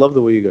 Actually, I love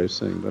the way you guys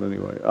sing, but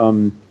anyway.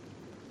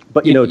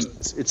 But,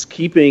 it's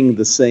keeping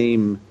the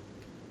same...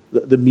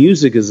 The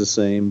music is the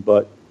same,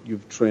 but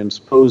you've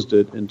transposed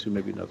it into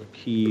maybe another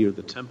key, or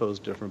the tempo is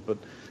different. But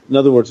in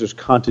other words, there's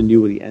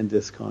continuity and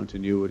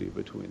discontinuity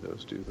between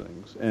those two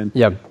things. And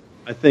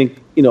I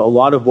think, a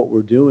lot of what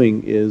we're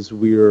doing is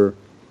we're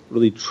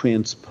really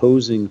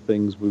transposing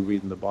things we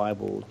read in the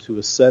Bible to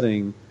a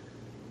setting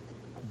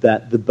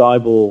that the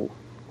Bible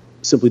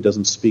simply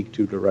doesn't speak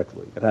to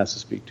directly. It has to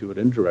speak to it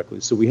indirectly.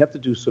 So we have to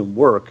do some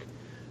work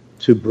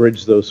to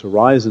bridge those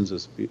horizons,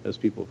 as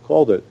people have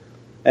called it.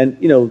 And,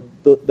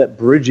 that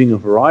bridging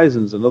of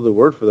horizons, another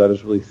word for that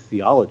is really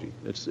theology.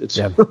 It's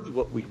really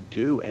what we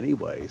do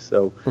anyway.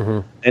 So,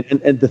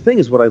 and the thing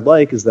is, what I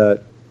like is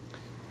that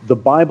the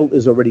Bible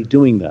is already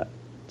doing that.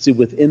 See,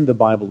 within the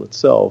Bible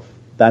itself,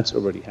 that's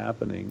already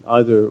happening,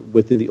 either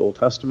within the Old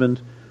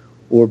Testament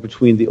or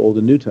between the Old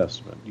and New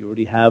Testament. You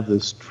already have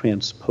this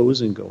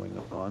transposing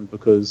going on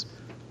because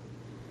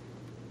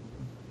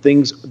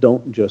things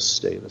don't just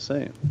stay the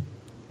same,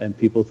 and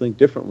people think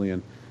differently.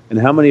 And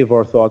how many of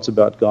our thoughts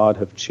about God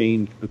have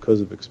changed because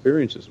of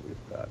experiences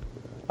we've had?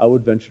 I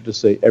would venture to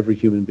say every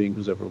human being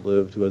who's ever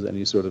lived who has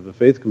any sort of a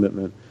faith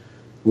commitment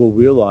will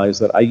realize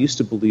that I used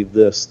to believe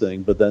this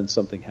thing, but then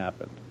something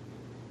happened.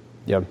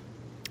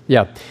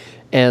 Yeah.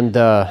 And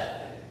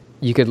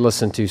you could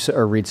listen to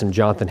or read some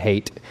Jonathan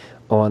Haidt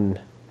on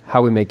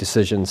how we make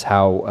decisions,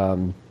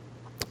 how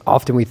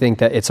often we think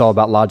that it's all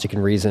about logic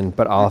and reason,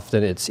 but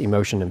often it's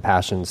emotion and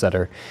passions that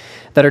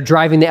are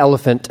driving the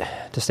elephant,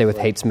 to stay with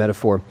Haidt's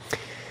metaphor.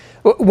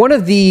 One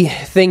of the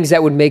things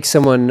that would make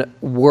someone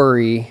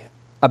worry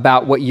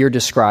about what you're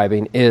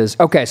describing is,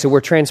 okay, so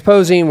we're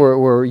transposing,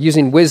 we're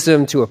using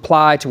wisdom to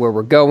apply to where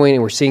we're going,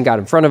 and we're seeing God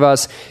in front of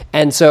us,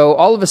 and so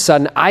all of a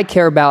sudden I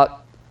care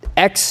about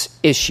X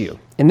issue.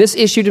 And this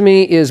issue to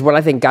me is what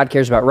I think God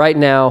cares about right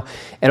now.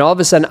 And all of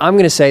a sudden, I'm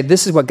going to say,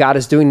 this is what God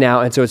is doing now.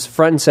 And so it's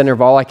front and center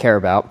of all I care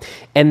about.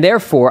 And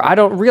therefore, I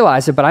don't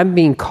realize it, but I'm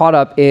being caught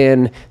up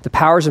in the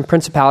powers and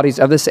principalities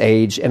of this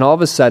age. And all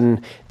of a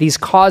sudden, these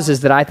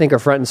causes that I think are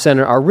front and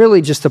center are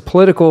really just a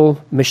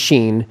political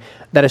machine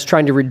that is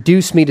trying to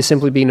reduce me to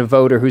simply being a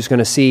voter who's going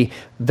to see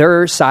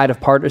their side of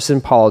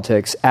partisan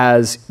politics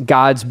as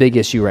God's big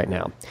issue right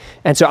now.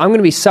 And so I'm going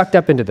to be sucked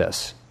up into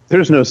this.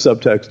 There's no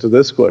subtext to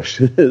this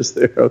question, is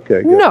there?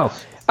 Okay, good. No.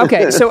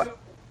 Okay,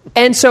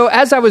 so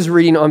as I was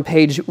reading on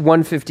page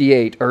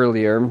 158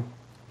 earlier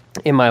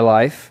in my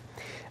life,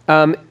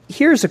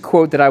 here's a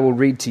quote that I will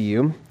read to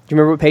you. Do you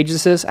remember what page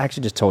this is? I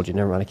actually just told you.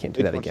 Never mind, I can't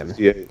do that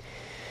again.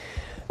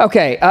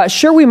 Okay,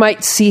 sure, we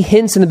might see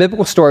hints in the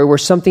biblical story where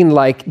something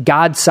like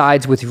God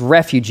sides with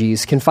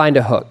refugees can find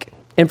a hook.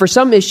 And for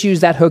some issues,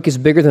 that hook is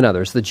bigger than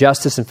others. The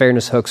justice and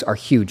fairness hooks are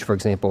huge, for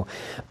example.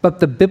 But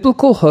the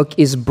biblical hook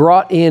is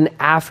brought in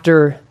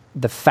after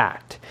the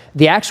fact.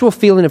 The actual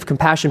feeling of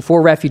compassion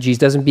for refugees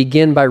doesn't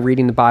begin by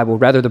reading the Bible.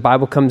 Rather, the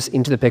Bible comes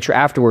into the picture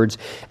afterwards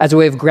as a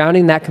way of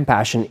grounding that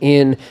compassion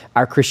in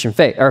our Christian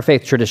faith, our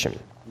faith tradition.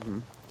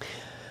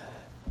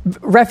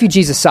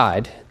 Refugees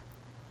aside,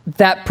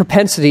 that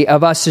propensity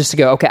of us just to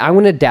go, okay, I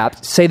want to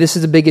adapt, say this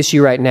is a big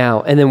issue right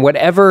now, and then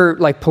whatever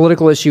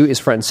political issue is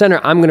front and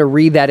center, I'm going to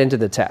read that into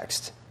the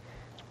text.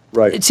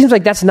 Right. It seems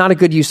like that's not a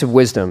good use of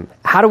wisdom.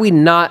 How do we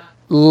not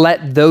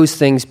let those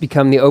things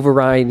become the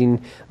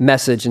overriding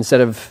message instead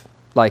of,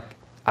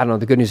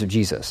 the good news of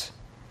Jesus?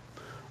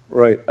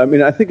 Right. I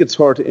mean, I think it's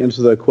hard to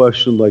answer that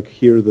question,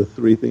 here are the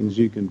three things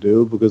you can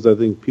do, because I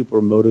think people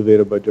are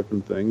motivated by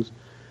different things.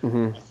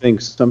 I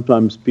think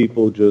sometimes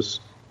people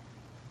just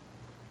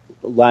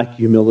lack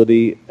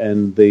humility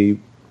and they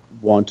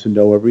want to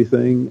know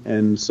everything,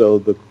 and so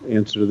the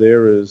answer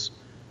there is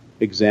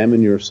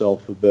examine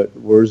yourself a bit.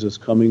 Where's this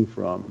coming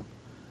from?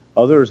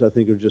 Others, I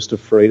think, are just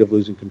afraid of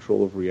losing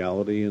control of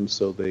reality, and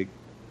so they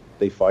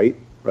fight,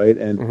 right?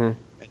 And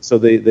so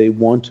they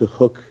want to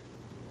hook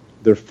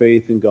their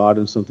faith in God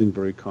in something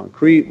very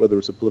concrete, whether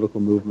it's a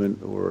political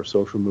movement or a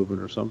social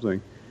movement or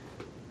something.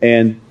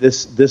 And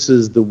this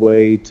is the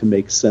way to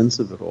make sense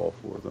of it all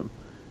for them.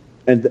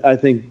 And I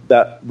think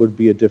that would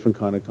be a different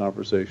kind of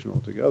conversation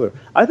altogether.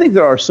 I think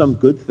there are some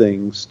good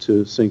things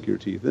to sink your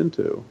teeth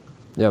into.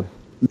 Yeah.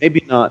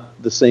 Maybe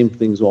not the same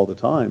things all the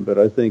time, but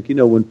I think,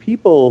 when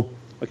people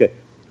in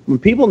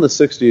the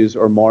 60s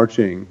are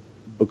marching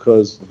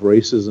because of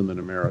racism in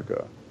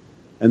America,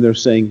 and they're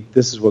saying,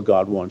 this is what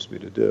God wants me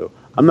to do.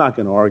 I'm not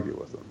going to argue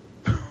with them.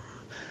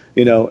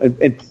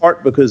 In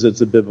part because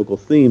it's a biblical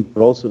theme,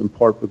 but also in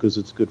part because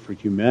it's good for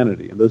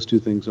humanity. And those two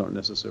things aren't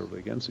necessarily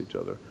against each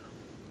other.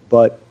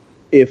 But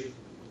if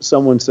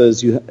someone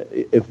says,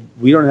 if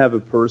we don't have a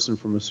person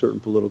from a certain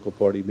political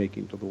party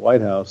making it to the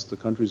White House, the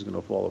country's going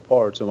to fall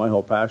apart. So my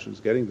whole passion is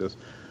getting this.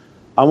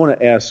 I want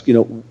to ask,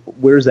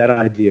 where's that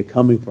idea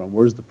coming from?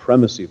 Where's the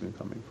premise even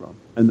coming from?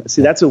 And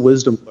see, that's a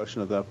wisdom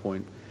question at that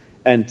point.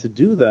 And to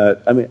do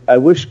that, I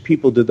wish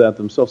people did that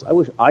themselves. I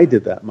wish I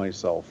did that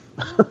myself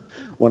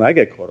when I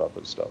get caught up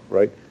in stuff,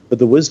 right? But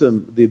the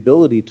wisdom, the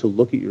ability to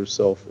look at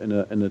yourself in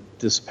a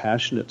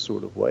dispassionate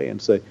sort of way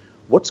and say,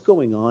 what's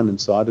going on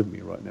inside of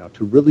me right now?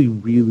 To really,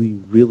 really,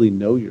 really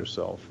know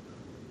yourself.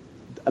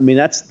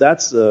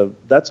 That's a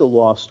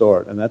lost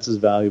art, and that's as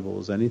valuable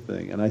as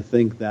anything. And I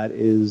think that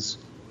is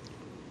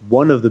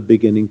one of the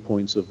beginning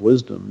points of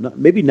wisdom.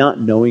 Maybe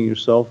not knowing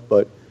yourself,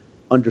 but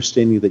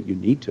understanding that you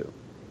need to.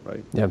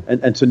 Right? Yeah.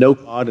 And to know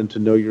God and to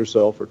know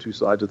yourself are two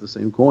sides of the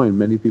same coin.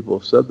 Many people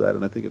have said that,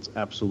 and I think it's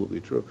absolutely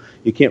true.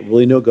 You can't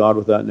really know God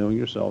without knowing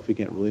yourself. You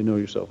can't really know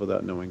yourself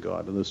without knowing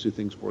God. And those two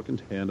things work in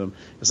tandem.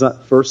 It's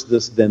not first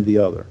this, then the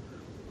other.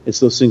 It's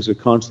those things are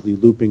constantly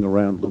looping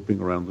around.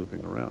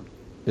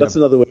 That's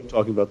another way of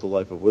talking about the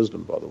life of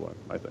wisdom, by the way,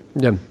 I think.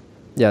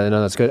 Yeah,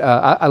 no, that's good.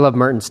 I love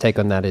Merton's take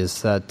on that,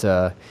 is that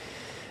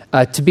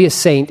to be a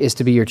saint is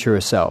to be your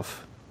truest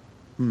self.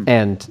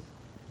 And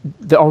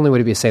the only way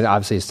to be a saint,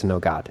 obviously, is to know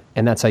God.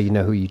 And that's how you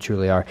know who you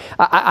truly are.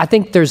 I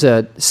think there's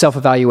a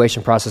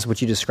self-evaluation process,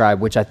 which you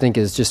described, which I think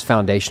is just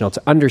foundational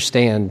to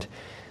understand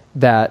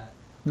that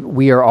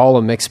we are all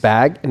a mixed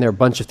bag, and there are a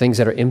bunch of things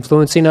that are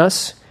influencing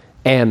us.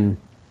 And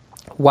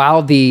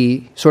while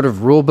the sort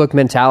of rule book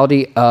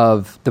mentality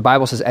of the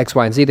Bible says X,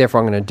 Y, and Z, therefore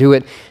I'm going to do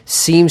it,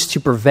 seems to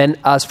prevent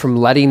us from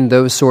letting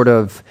those sort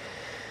of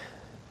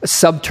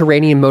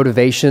subterranean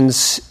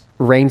motivations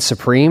reign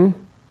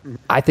supreme,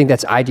 I think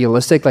that's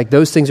idealistic. Like,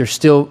 those things are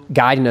still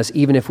guiding us,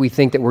 even if we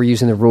think that we're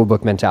using the rule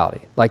book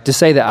mentality. Like, to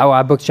say that,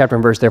 I booked chapter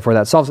and verse, therefore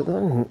that solves it.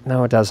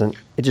 No, it doesn't.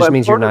 It just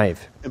means you're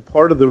naive. And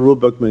part of the rule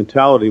book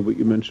mentality, what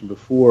you mentioned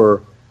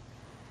before,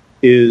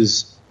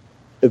 is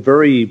a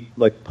very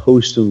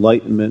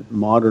post-Enlightenment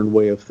modern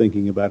way of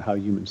thinking about how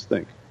humans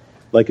think.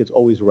 Like, it's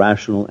always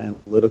rational,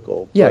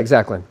 analytical. Yeah,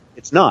 exactly.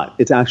 It's not.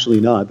 It's actually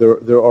not.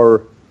 There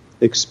are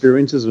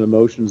experiences and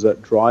emotions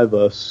that drive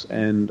us,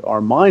 and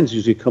our minds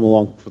usually come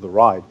along for the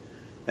ride,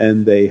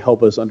 and they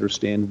help us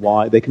understand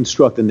why. They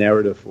construct a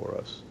narrative for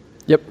us.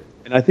 Yep.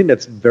 And I think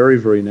that's very,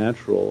 very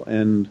natural.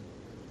 And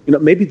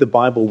maybe the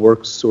Bible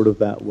works sort of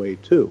that way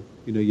too.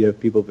 You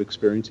have people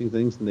experiencing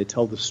things, and they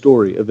tell the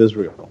story of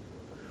Israel,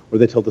 or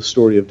they tell the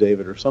story of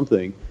David or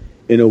something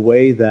in a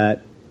way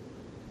that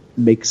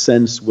makes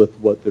sense with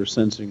what they're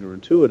sensing or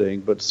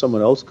intuiting, but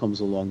someone else comes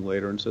along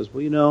later and says,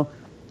 well,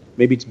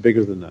 maybe it's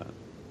bigger than that.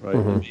 Right?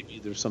 Mm-hmm. Maybe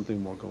there's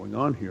something more going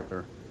on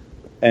here.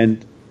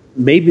 And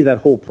maybe that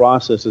whole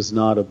process is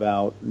not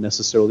about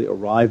necessarily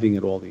arriving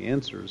at all the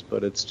answers,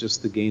 but it's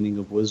just the gaining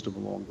of wisdom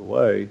along the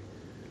way.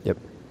 Yep.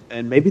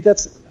 And maybe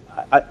that's,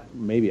 I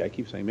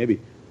keep saying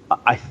maybe,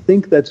 I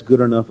think that's good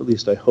enough, at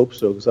least I hope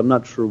so, because I'm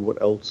not sure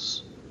what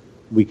else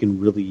we can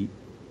really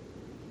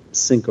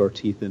sink our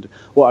teeth into.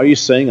 Well, are you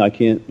saying I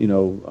can't,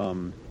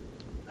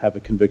 have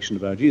a conviction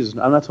about Jesus?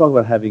 I'm not talking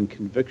about having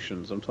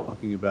convictions. I'm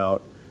talking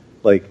about,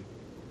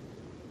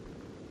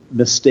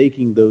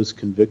 mistaking those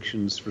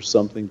convictions for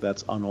something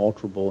that's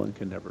unalterable and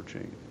can never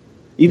change.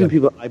 Even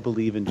people, I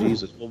believe in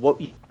Jesus. Well, what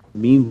you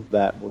mean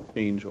that will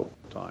change over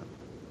time.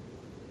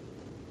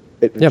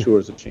 It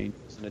matures, it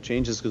changes, and it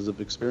changes because of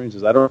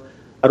experiences. I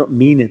don't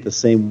mean it the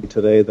same way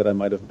today that I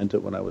might have meant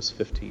it when I was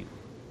 15.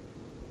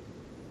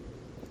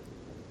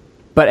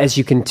 But as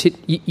you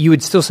continue, you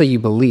would still say you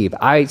believe.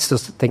 I still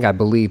think I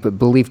believe, but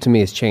belief to me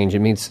has changed. It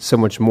means so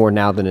much more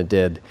now than it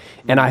did.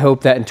 And I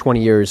hope that in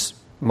 20 years,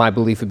 my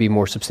belief would be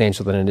more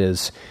substantial than it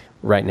is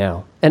right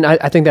now. And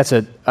I think that's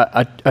a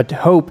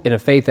hope and a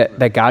faith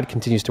that God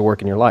continues to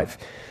work in your life.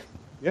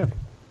 Yeah.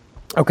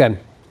 Okay.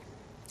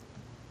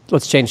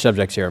 Let's change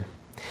subjects here.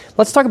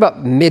 Let's talk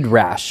about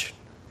midrash.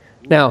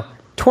 Now,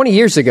 20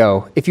 years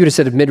ago, if you would have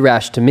said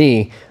midrash to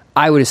me,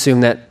 I would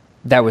assume that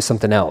was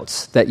something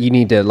else, that you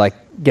need to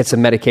get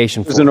some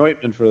medication for. There's an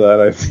ointment for that,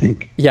 I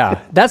think.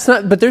 Yeah. That's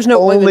not, but there's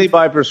no only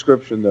by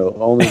prescription, though.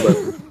 Only by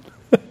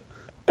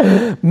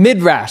prescription.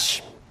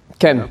 Midrash.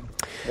 Okay. Yeah.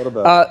 What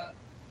about?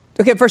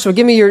 Okay. First of all,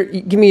 give me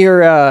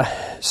your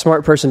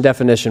smart person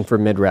definition for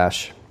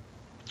midrash.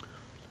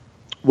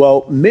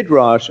 Well,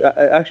 midrash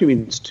actually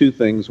means two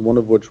things. One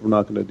of which we're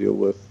not going to deal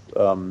with.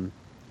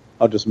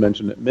 I'll just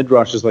mention it.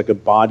 Midrash is like a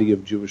body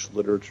of Jewish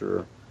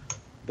literature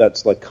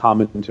that's like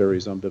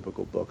commentaries on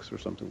biblical books or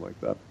something like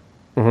that.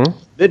 Mm-hmm.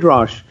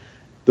 Midrash,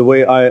 the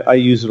way I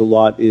use it a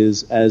lot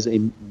is as a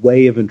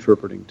way of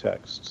interpreting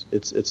texts.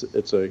 It's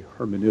a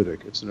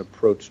hermeneutic. It's an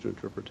approach to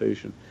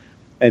interpretation.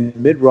 And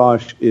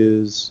midrash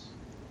is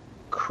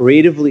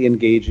creatively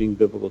engaging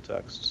biblical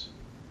texts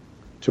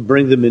to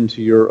bring them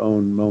into your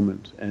own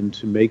moment and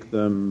to make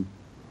them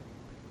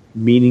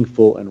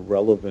meaningful and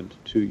relevant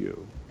to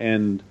you.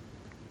 And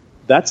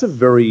that's a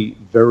very,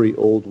 very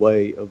old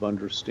way of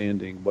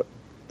understanding what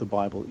the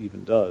Bible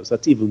even does.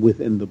 That's even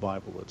within the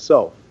Bible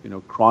itself.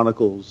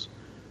 Chronicles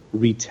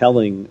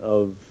retelling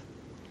of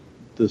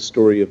the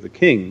story of the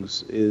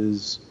kings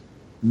is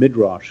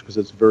midrash, because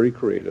it's very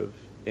creative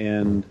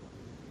and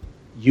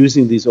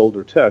using these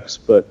older texts,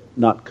 but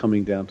not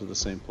coming down to the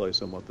same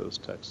place on what those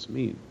texts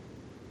mean.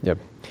 Yep.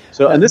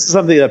 So, and this is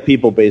something that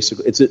people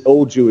basically, it's an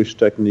old Jewish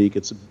technique.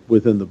 It's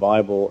within the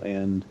Bible,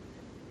 and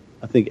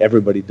I think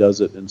everybody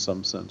does it in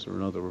some sense or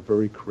another. We're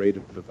very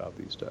creative about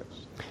these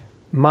texts.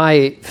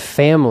 My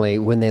family,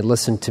 when they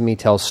listen to me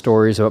tell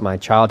stories about my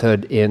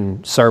childhood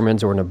in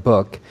sermons or in a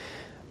book,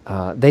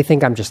 they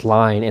think I'm just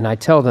lying, and I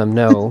tell them,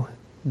 no,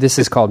 this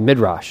is called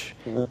midrash,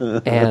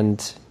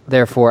 and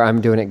therefore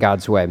I'm doing it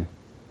God's way.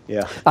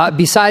 Yeah.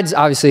 Besides,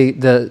 obviously,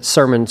 the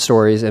sermon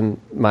stories and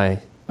my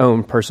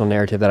own personal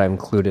narrative that I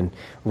include in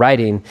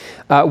writing,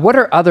 what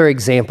are other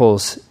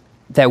examples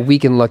that we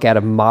can look at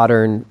of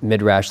modern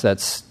midrash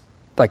that's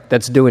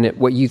doing it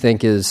what you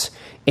think is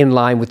in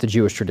line with the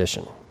Jewish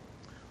tradition?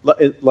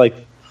 Like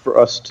for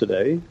us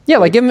today?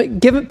 Yeah, give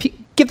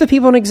the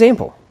people an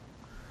example.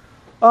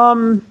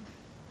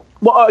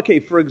 Well, okay.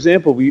 For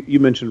example, you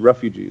mentioned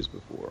refugees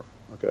before.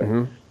 Okay.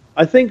 Mm-hmm.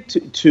 I think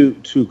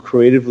to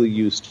creatively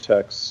use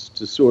texts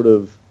to sort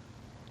of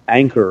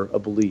anchor a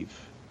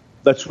belief,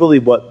 that's really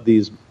what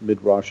these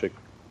midrashic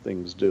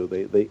things do.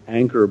 They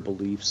anchor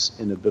beliefs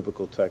in a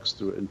biblical text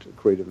through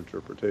creative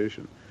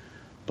interpretation.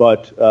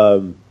 But,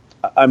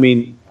 I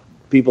mean,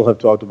 people have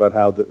talked about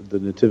how the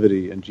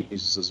nativity and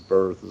Jesus'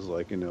 birth is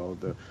like,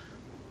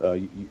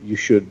 you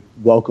should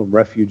welcome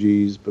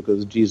refugees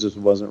because Jesus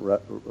wasn't,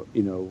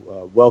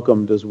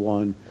 welcomed as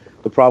one.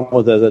 The problem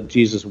with that is that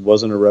Jesus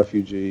wasn't a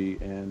refugee,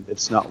 and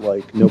it's not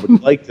like nobody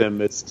liked him.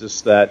 It's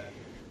just that,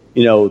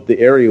 the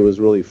area was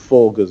really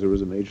full because there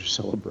was a major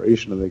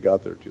celebration and they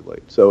got there too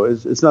late. So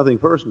it's nothing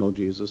personal,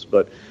 Jesus,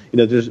 but,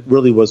 there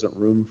really wasn't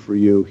room for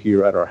you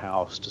here at our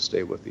house to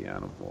stay with the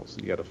animals.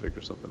 You got to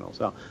figure something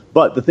else out.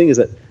 But the thing is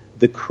that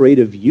the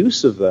creative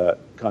use of that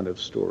kind of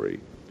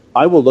story,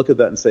 I will look at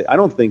that and say, I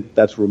don't think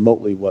that's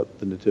remotely what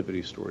the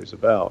nativity story is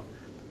about.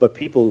 But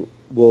people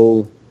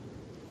will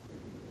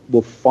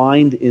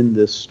find in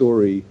this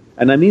story,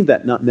 and I mean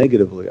that not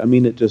negatively, I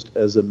mean it just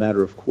as a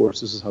matter of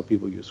course. This is how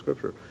people use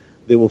Scripture.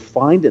 They will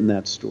find in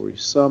that story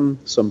some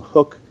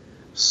hook,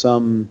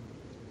 some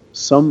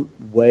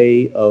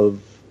way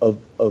of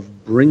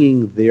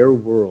bringing their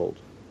world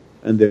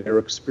and their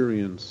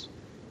experience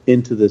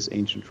into this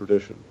ancient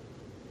tradition.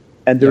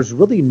 And there's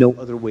really no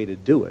other way to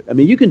do it. I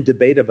mean, you can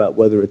debate about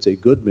whether it's a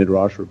good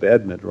midrash or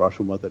bad midrash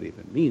and what that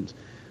even means,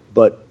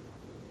 but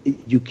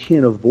you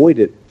can't avoid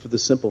it for the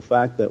simple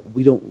fact that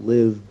we don't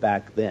live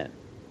back then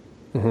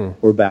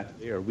or back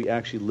there. We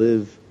actually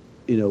live,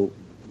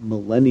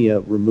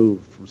 millennia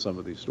removed from some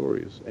of these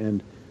stories.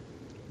 And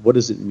what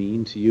does it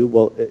mean to you?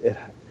 Well,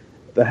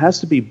 that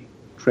has to be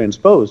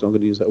transposed. I'm going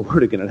to use that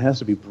word again. It has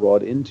to be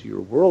brought into your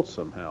world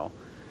somehow.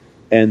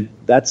 And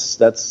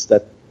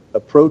that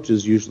approach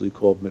is usually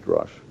called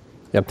midrash.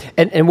 Yeah.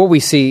 And what we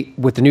see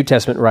with the New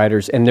Testament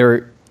writers and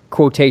their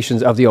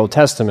quotations of the Old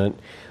Testament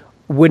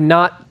would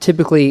not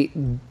typically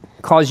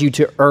cause you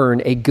to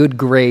earn a good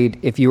grade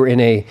if you were in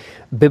a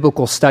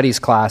biblical studies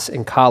class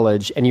in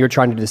college and you're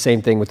trying to do the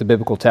same thing with the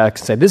biblical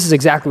text and say, this is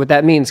exactly what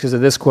that means because of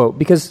this quote,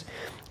 because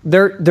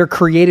they're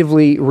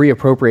creatively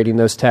reappropriating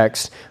those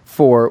texts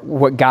for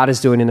what God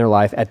is doing in their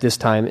life at this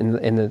time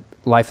in the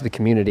life of the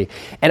community.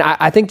 And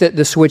I think that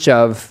the switch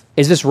of,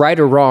 is this right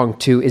or wrong,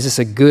 to is this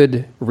a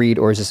good read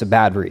or is this a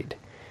bad read?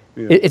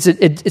 Yeah. It's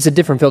a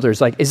different filter.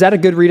 It's like, is that a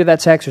good read of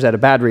that text or is that a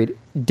bad read?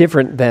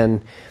 Different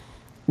than,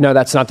 no,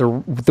 that's not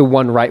the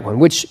one right one,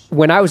 which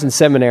when I was in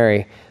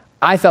seminary,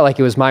 I felt like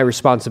it was my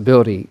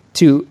responsibility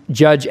to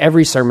judge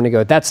every sermon and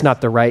go, that's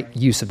not the right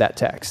use of that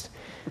text.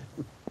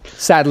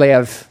 Sadly,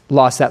 I've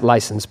lost that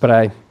license, but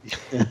I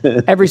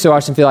every so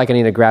often feel like I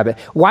need to grab it.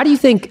 Why do you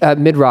think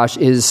midrash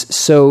is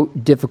so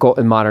difficult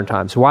in modern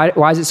times?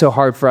 Why is it so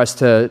hard for us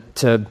to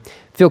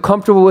feel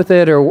comfortable with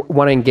it or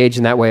want to engage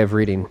in that way of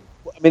reading?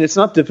 I mean, it's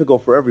not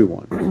difficult for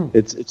everyone.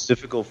 It's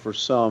difficult for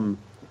some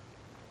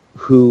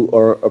who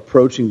are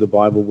approaching the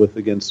Bible with,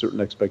 again, certain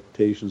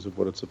expectations of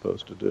what it's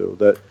supposed to do.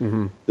 That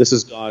this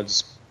is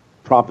God's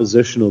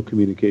propositional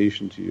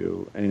communication to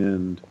you,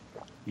 and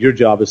your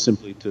job is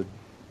simply to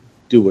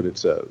do what it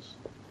says,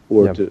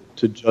 or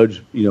to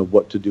judge,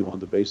 what to do on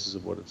the basis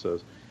of what it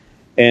says.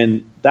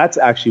 And that's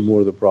actually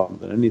more the problem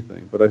than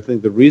anything. But I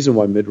think the reason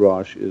why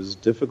midrash is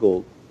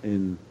difficult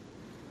in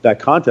that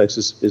context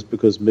is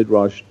because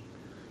midrash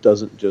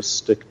doesn't just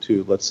stick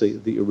to, let's say,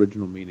 the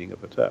original meaning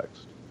of a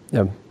text.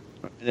 Yeah.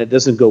 And it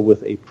doesn't go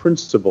with a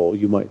principle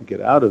you might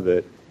get out of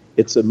it.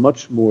 It's a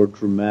much more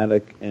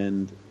dramatic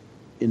and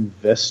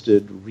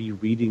invested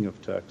rereading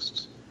of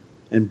texts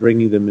and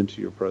bringing them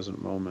into your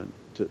present moment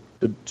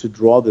to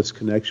draw this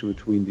connection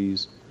between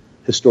these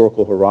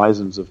historical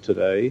horizons of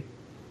today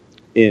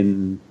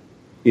in,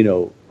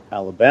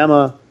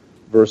 Alabama,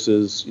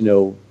 versus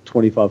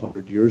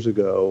 2,500 years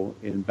ago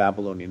in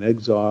Babylonian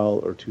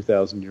exile, or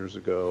 2,000 years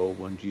ago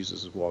when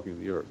Jesus is walking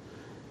the earth.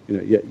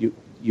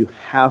 You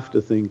have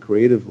to think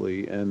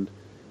creatively, and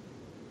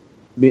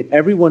I mean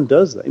everyone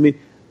does that. I mean,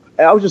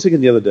 I was just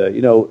thinking the other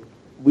day.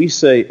 We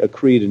say a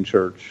creed in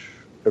church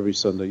every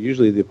Sunday,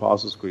 usually the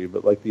Apostles' Creed,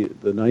 but like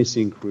the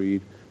Nicene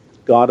Creed,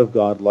 God of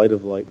God, light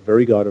of light,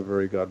 very God of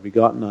very God,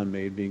 begotten,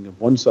 unmade, being of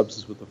one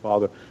substance with the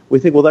Father. We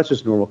think, well, that's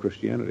just normal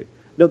Christianity.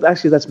 No,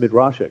 actually, that's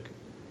Midrashic.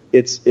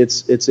 It's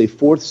a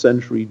 4th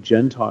century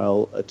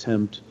Gentile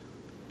attempt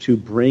to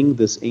bring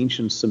this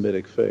ancient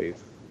Semitic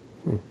faith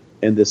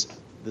and this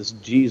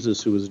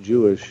Jesus who is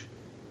Jewish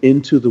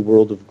into the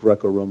world of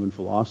Greco-Roman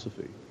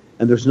philosophy.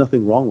 And there's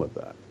nothing wrong with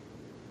that.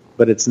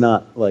 But it's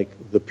not like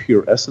the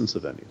pure essence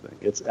of anything.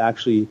 It's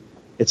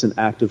an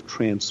act of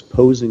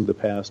transposing the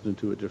past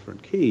into a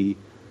different key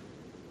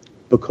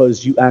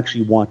because you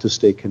actually want to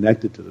stay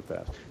connected to the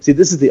past. See,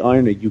 this is the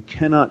irony. You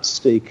cannot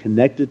stay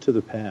connected to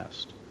the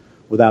past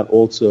without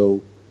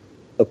also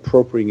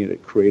appropriating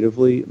it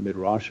creatively,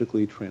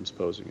 midrashically,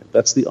 transposing it.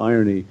 That's the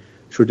irony.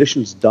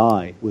 Traditions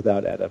die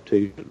without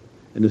adaptation.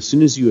 And as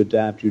soon as you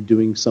adapt, you're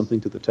doing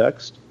something to the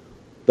text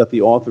that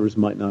the authors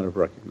might not have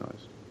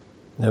recognized.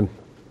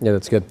 Yeah,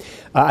 that's good.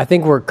 I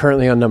think we're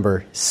currently on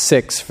number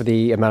 6 for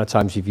the amount of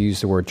times you've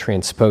used the word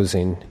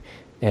transposing,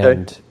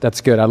 and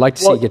that's good. I'd like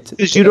to see you get to...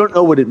 Because you don't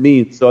know what it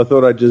means, so I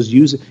thought I'd just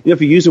use it. If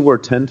you use the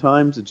word 10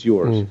 times, it's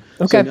yours.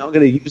 Okay. So now I'm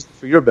going to use it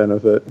for your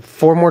benefit.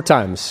 4 more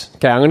times.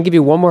 Okay, I'm going to give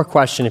you one more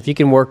question. If you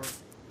can work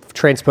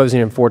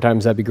transposing in 4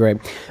 times, that'd be great.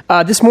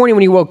 This morning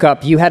when you woke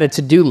up, you had a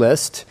to-do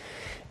list,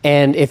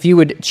 and if you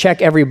would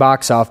check every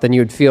box off, then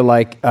you would feel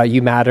like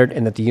you mattered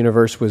and that the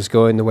universe was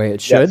going the way it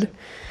should.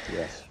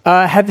 Yes.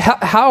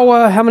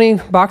 How many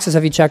boxes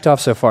have you checked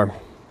off so far?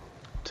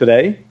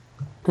 Today?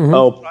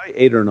 Probably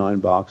 8 or 9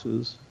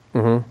 boxes.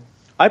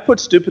 I put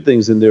stupid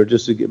things in there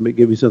just to give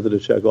me something to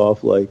check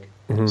off, like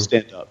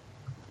stand up.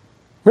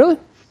 Really?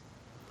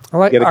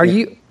 Are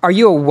you a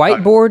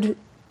whiteboard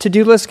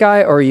to-do list guy,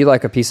 or are you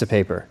like a piece of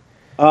paper?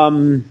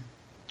 2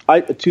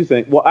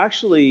 things. Well,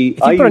 actually, if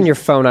you put it on your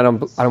phone, I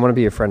don't want to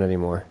be your friend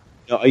anymore.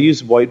 No, I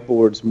use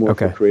whiteboards more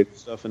for creative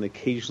stuff and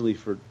occasionally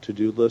for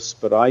to-do lists.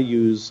 But I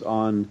use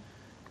on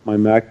my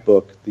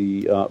MacBook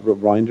the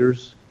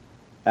Reminders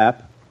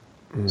app.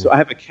 So I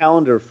have a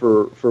calendar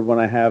for when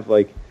I have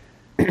like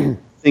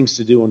things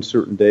to do on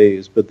certain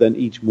days. But then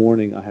each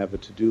morning I have a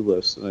to-do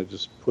list, and I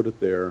just put it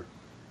there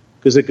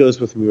because it goes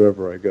with me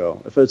wherever I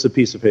go. If it's a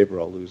piece of paper,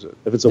 I'll lose it.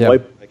 If it's a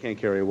whiteboard, I can't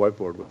carry a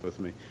whiteboard with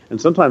me. And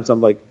sometimes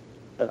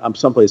I'm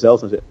someplace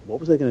else and I say,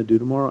 what was I going to do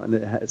tomorrow? And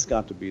it's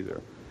got to be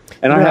there.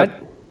 And I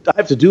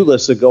have to-do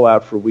lists that go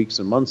out for weeks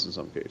and months in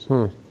some cases.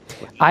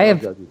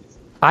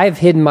 I have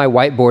hidden my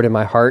whiteboard in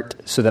my heart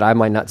so that I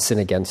might not sin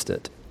against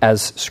it,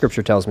 as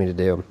Scripture tells me to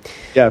do.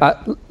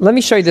 Yeah. Let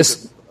me show you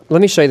this.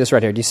 Let me show you this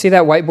right here. Do you see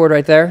that whiteboard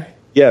right there?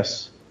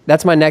 Yes.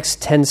 That's my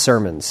next 10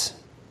 sermons.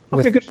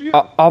 Okay, good for you.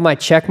 All my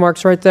check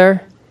marks right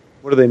there.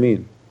 What do they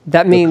mean?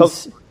 That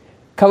means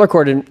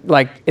color-coded.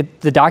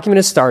 The document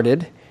is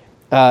started.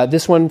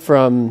 This one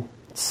from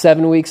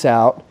 7 weeks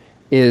out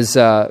is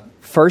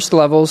first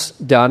level's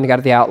done.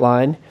 Got the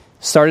outline.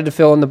 Started to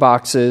fill in the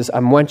boxes.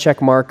 I'm 1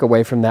 check mark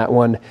away from that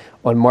one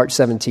on March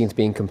 17th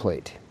being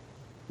complete.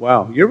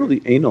 Wow, you're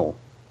really anal.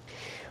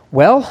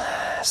 Well,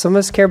 some of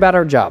us care about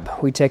our job.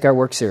 We take our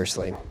work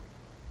seriously.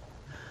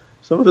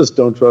 Some of us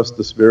don't trust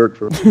the Spirit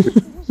for...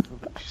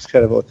 She's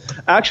kind of...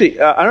 Actually,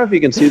 I don't know if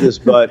you can see this,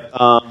 but...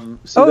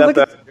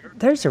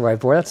 there's your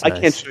whiteboard. That's nice. I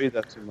can't show you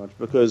that too much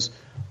because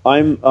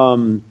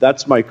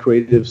that's my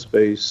creative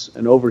space,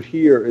 and over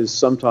here is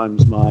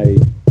sometimes my...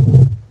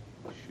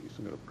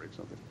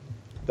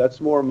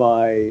 That's more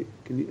my...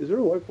 is there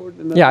a whiteboard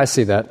in that? Yeah, I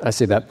see that.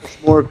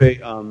 It's more of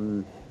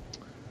a...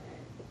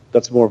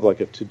 that's more of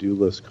like a to-do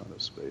list kind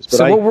of space.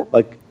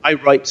 But I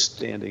write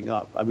standing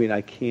up. I mean,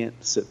 I can't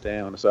sit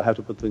down, so I have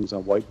to put things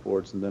on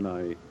whiteboards, and then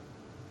I...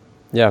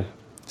 Yeah.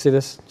 See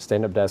this?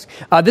 Stand-up desk.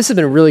 This has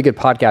been really good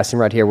podcasting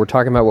right here. We're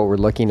talking about what we're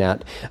looking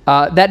at.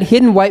 That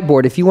hidden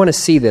whiteboard, if you want to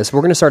see this,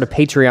 we're going to start a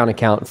Patreon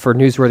account for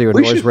Newsworthy or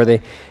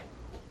Noiseworthy.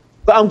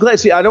 But I'm glad.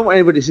 See, I don't want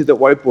anybody to see that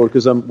whiteboard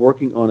because I'm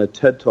working on a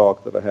TED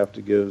Talk that I have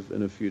to give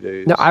in a few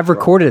days. No, I've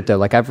recorded it,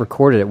 though. I've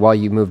recorded it while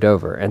you moved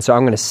over. And so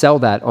I'm going to sell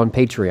that on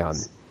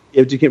Patreon.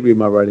 Yeah, but you can't read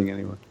my writing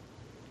anyway.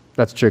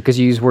 That's true, because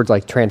you use words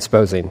like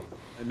transposing.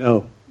 I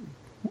know.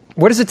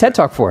 What is a TED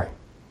Talk for?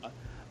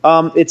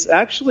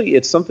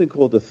 It's something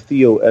called the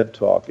Theo Ed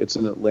Talk. It's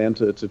in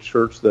Atlanta. It's a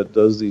church that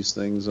does these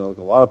things. A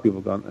lot of people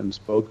have gone and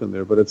spoken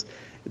there, but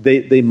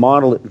they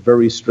model it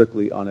very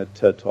strictly on a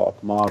TED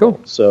Talk model.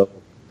 Cool. So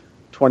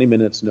 20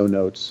 minutes, no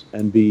notes,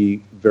 and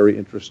be very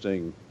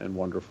interesting and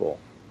wonderful.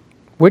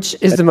 Which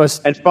is the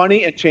most... And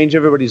funny and change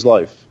everybody's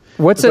life.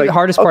 What's the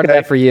hardest part of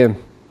that for you?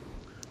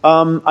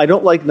 I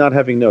don't like not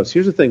having notes.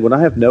 Here's the thing. When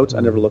I have notes,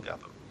 I never look at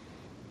them.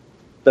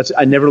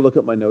 I never look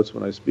at my notes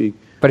when I speak.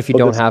 But if you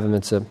don't have them,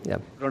 it's I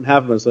don't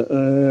have them, it's like,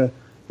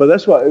 But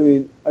that's why, I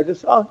mean, I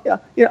just,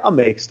 I'll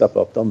make stuff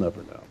up. They'll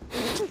never know.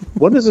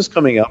 When is this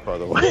coming out, by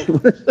the way?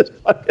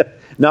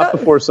 Not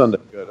before Sunday.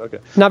 Good, okay.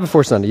 Not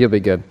before Sunday. You'll be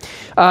good.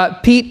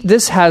 Pete,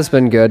 this has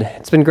been good.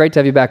 It's been great to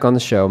have you back on the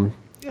show.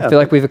 Yeah, I feel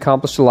like we've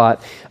accomplished a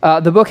lot.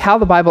 The book, How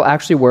the Bible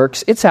Actually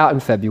Works, it's out in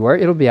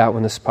February. It'll be out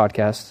when this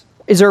podcast...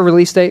 Is there a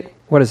release date?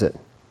 What is it?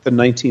 The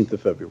 19th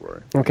of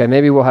February. Okay,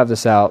 maybe we'll have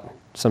this out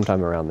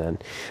sometime around then.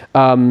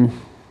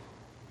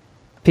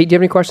 Pete, do you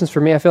have any questions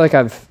for me? I feel like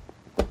I've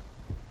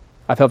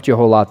helped you a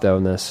whole lot, though,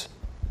 in this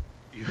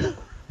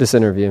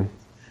interview.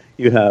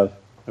 You have.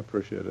 I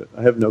appreciate it.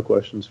 I have no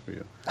questions for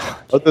you.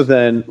 Other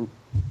than,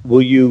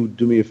 will you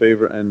do me a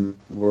favor and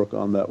work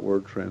on that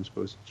word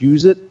transpose?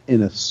 Use it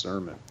in a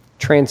sermon.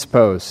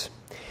 Transpose.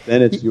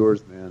 Then it's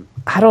yours, man.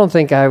 I don't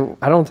think I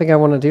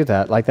want to do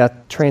that. Like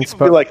that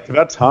transpose. It's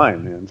about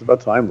time, man. It's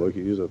about time. Look,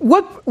 you use it.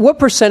 What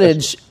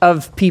percentage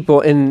of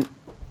people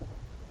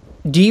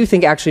do you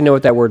think actually know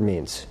what that word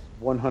means?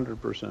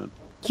 100%.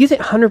 You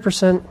think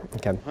 100%?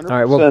 Okay. 100% all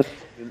right. Well,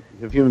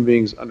 of human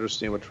beings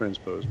understand what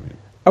transpose means.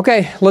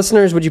 Okay,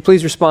 listeners, would you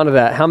please respond to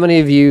that? How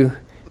many of you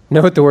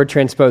know what the word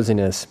transposing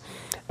is?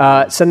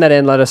 Send that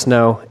in. Let us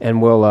know,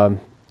 and we'll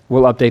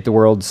update the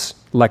world's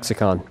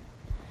lexicon.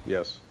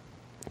 Yes.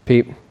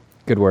 Pete,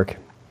 good work.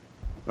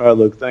 All right,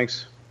 Luke.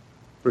 Thanks.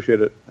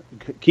 Appreciate it.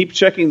 Keep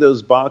checking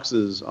those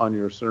boxes on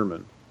your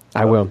sermon.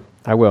 I will.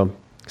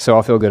 So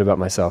I'll feel good about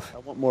myself. I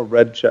want more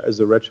red check. Is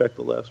the red check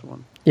the last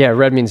one? Yeah,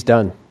 red means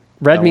done.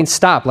 Red means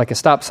stop, like a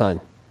stop sign.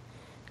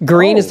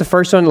 Green is the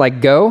first one,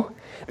 like go.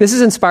 This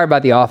is inspired by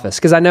The Office,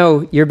 because I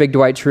know you're a big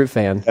Dwight Schrute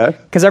fan.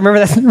 Because I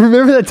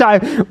remember the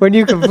time when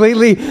you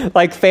completely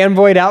like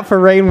fanboyed out for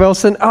Rainn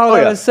Wilson.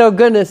 That was so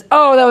goodness.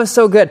 Oh, that was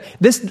so good.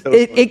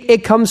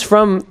 It comes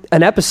from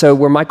an episode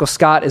where Michael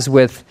Scott is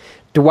with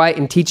Dwight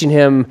and teaching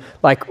him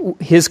like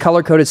his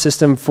color-coded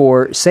system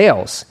for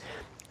sales.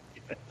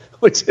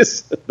 Which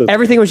is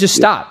everything was just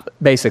stop,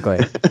 basically.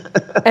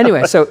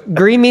 Anyway, so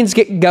green means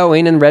get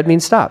going and red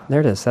means stop. There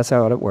it is. That's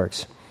how it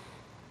works.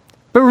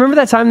 But remember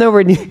that time, though,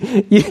 where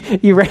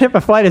you ran up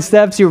a flight of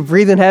steps, you were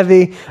breathing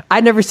heavy?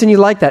 I'd never seen you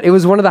like that. It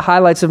was one of the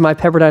highlights of my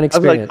Pepperdine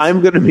experience.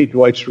 I'm going to meet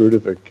Dwight Schrute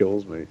if it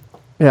kills me.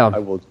 Yeah. I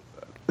will do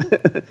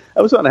that.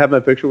 I was on to have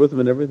my picture with him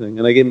and everything,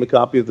 and I gave him a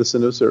copy of The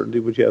Sin of Certainty,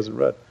 which he hasn't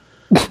read.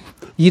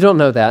 You don't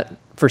know that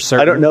for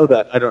certain. I don't know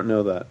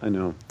that. I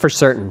know. For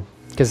certain,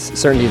 because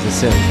certainty is a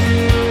sin.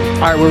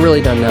 All right, we're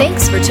really done now.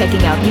 Thanks for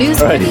checking out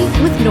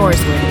Newsworthy with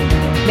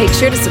Norsworthy. Make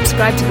sure to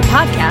subscribe to the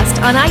podcast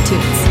on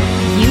iTunes.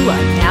 You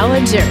are now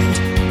adjourned.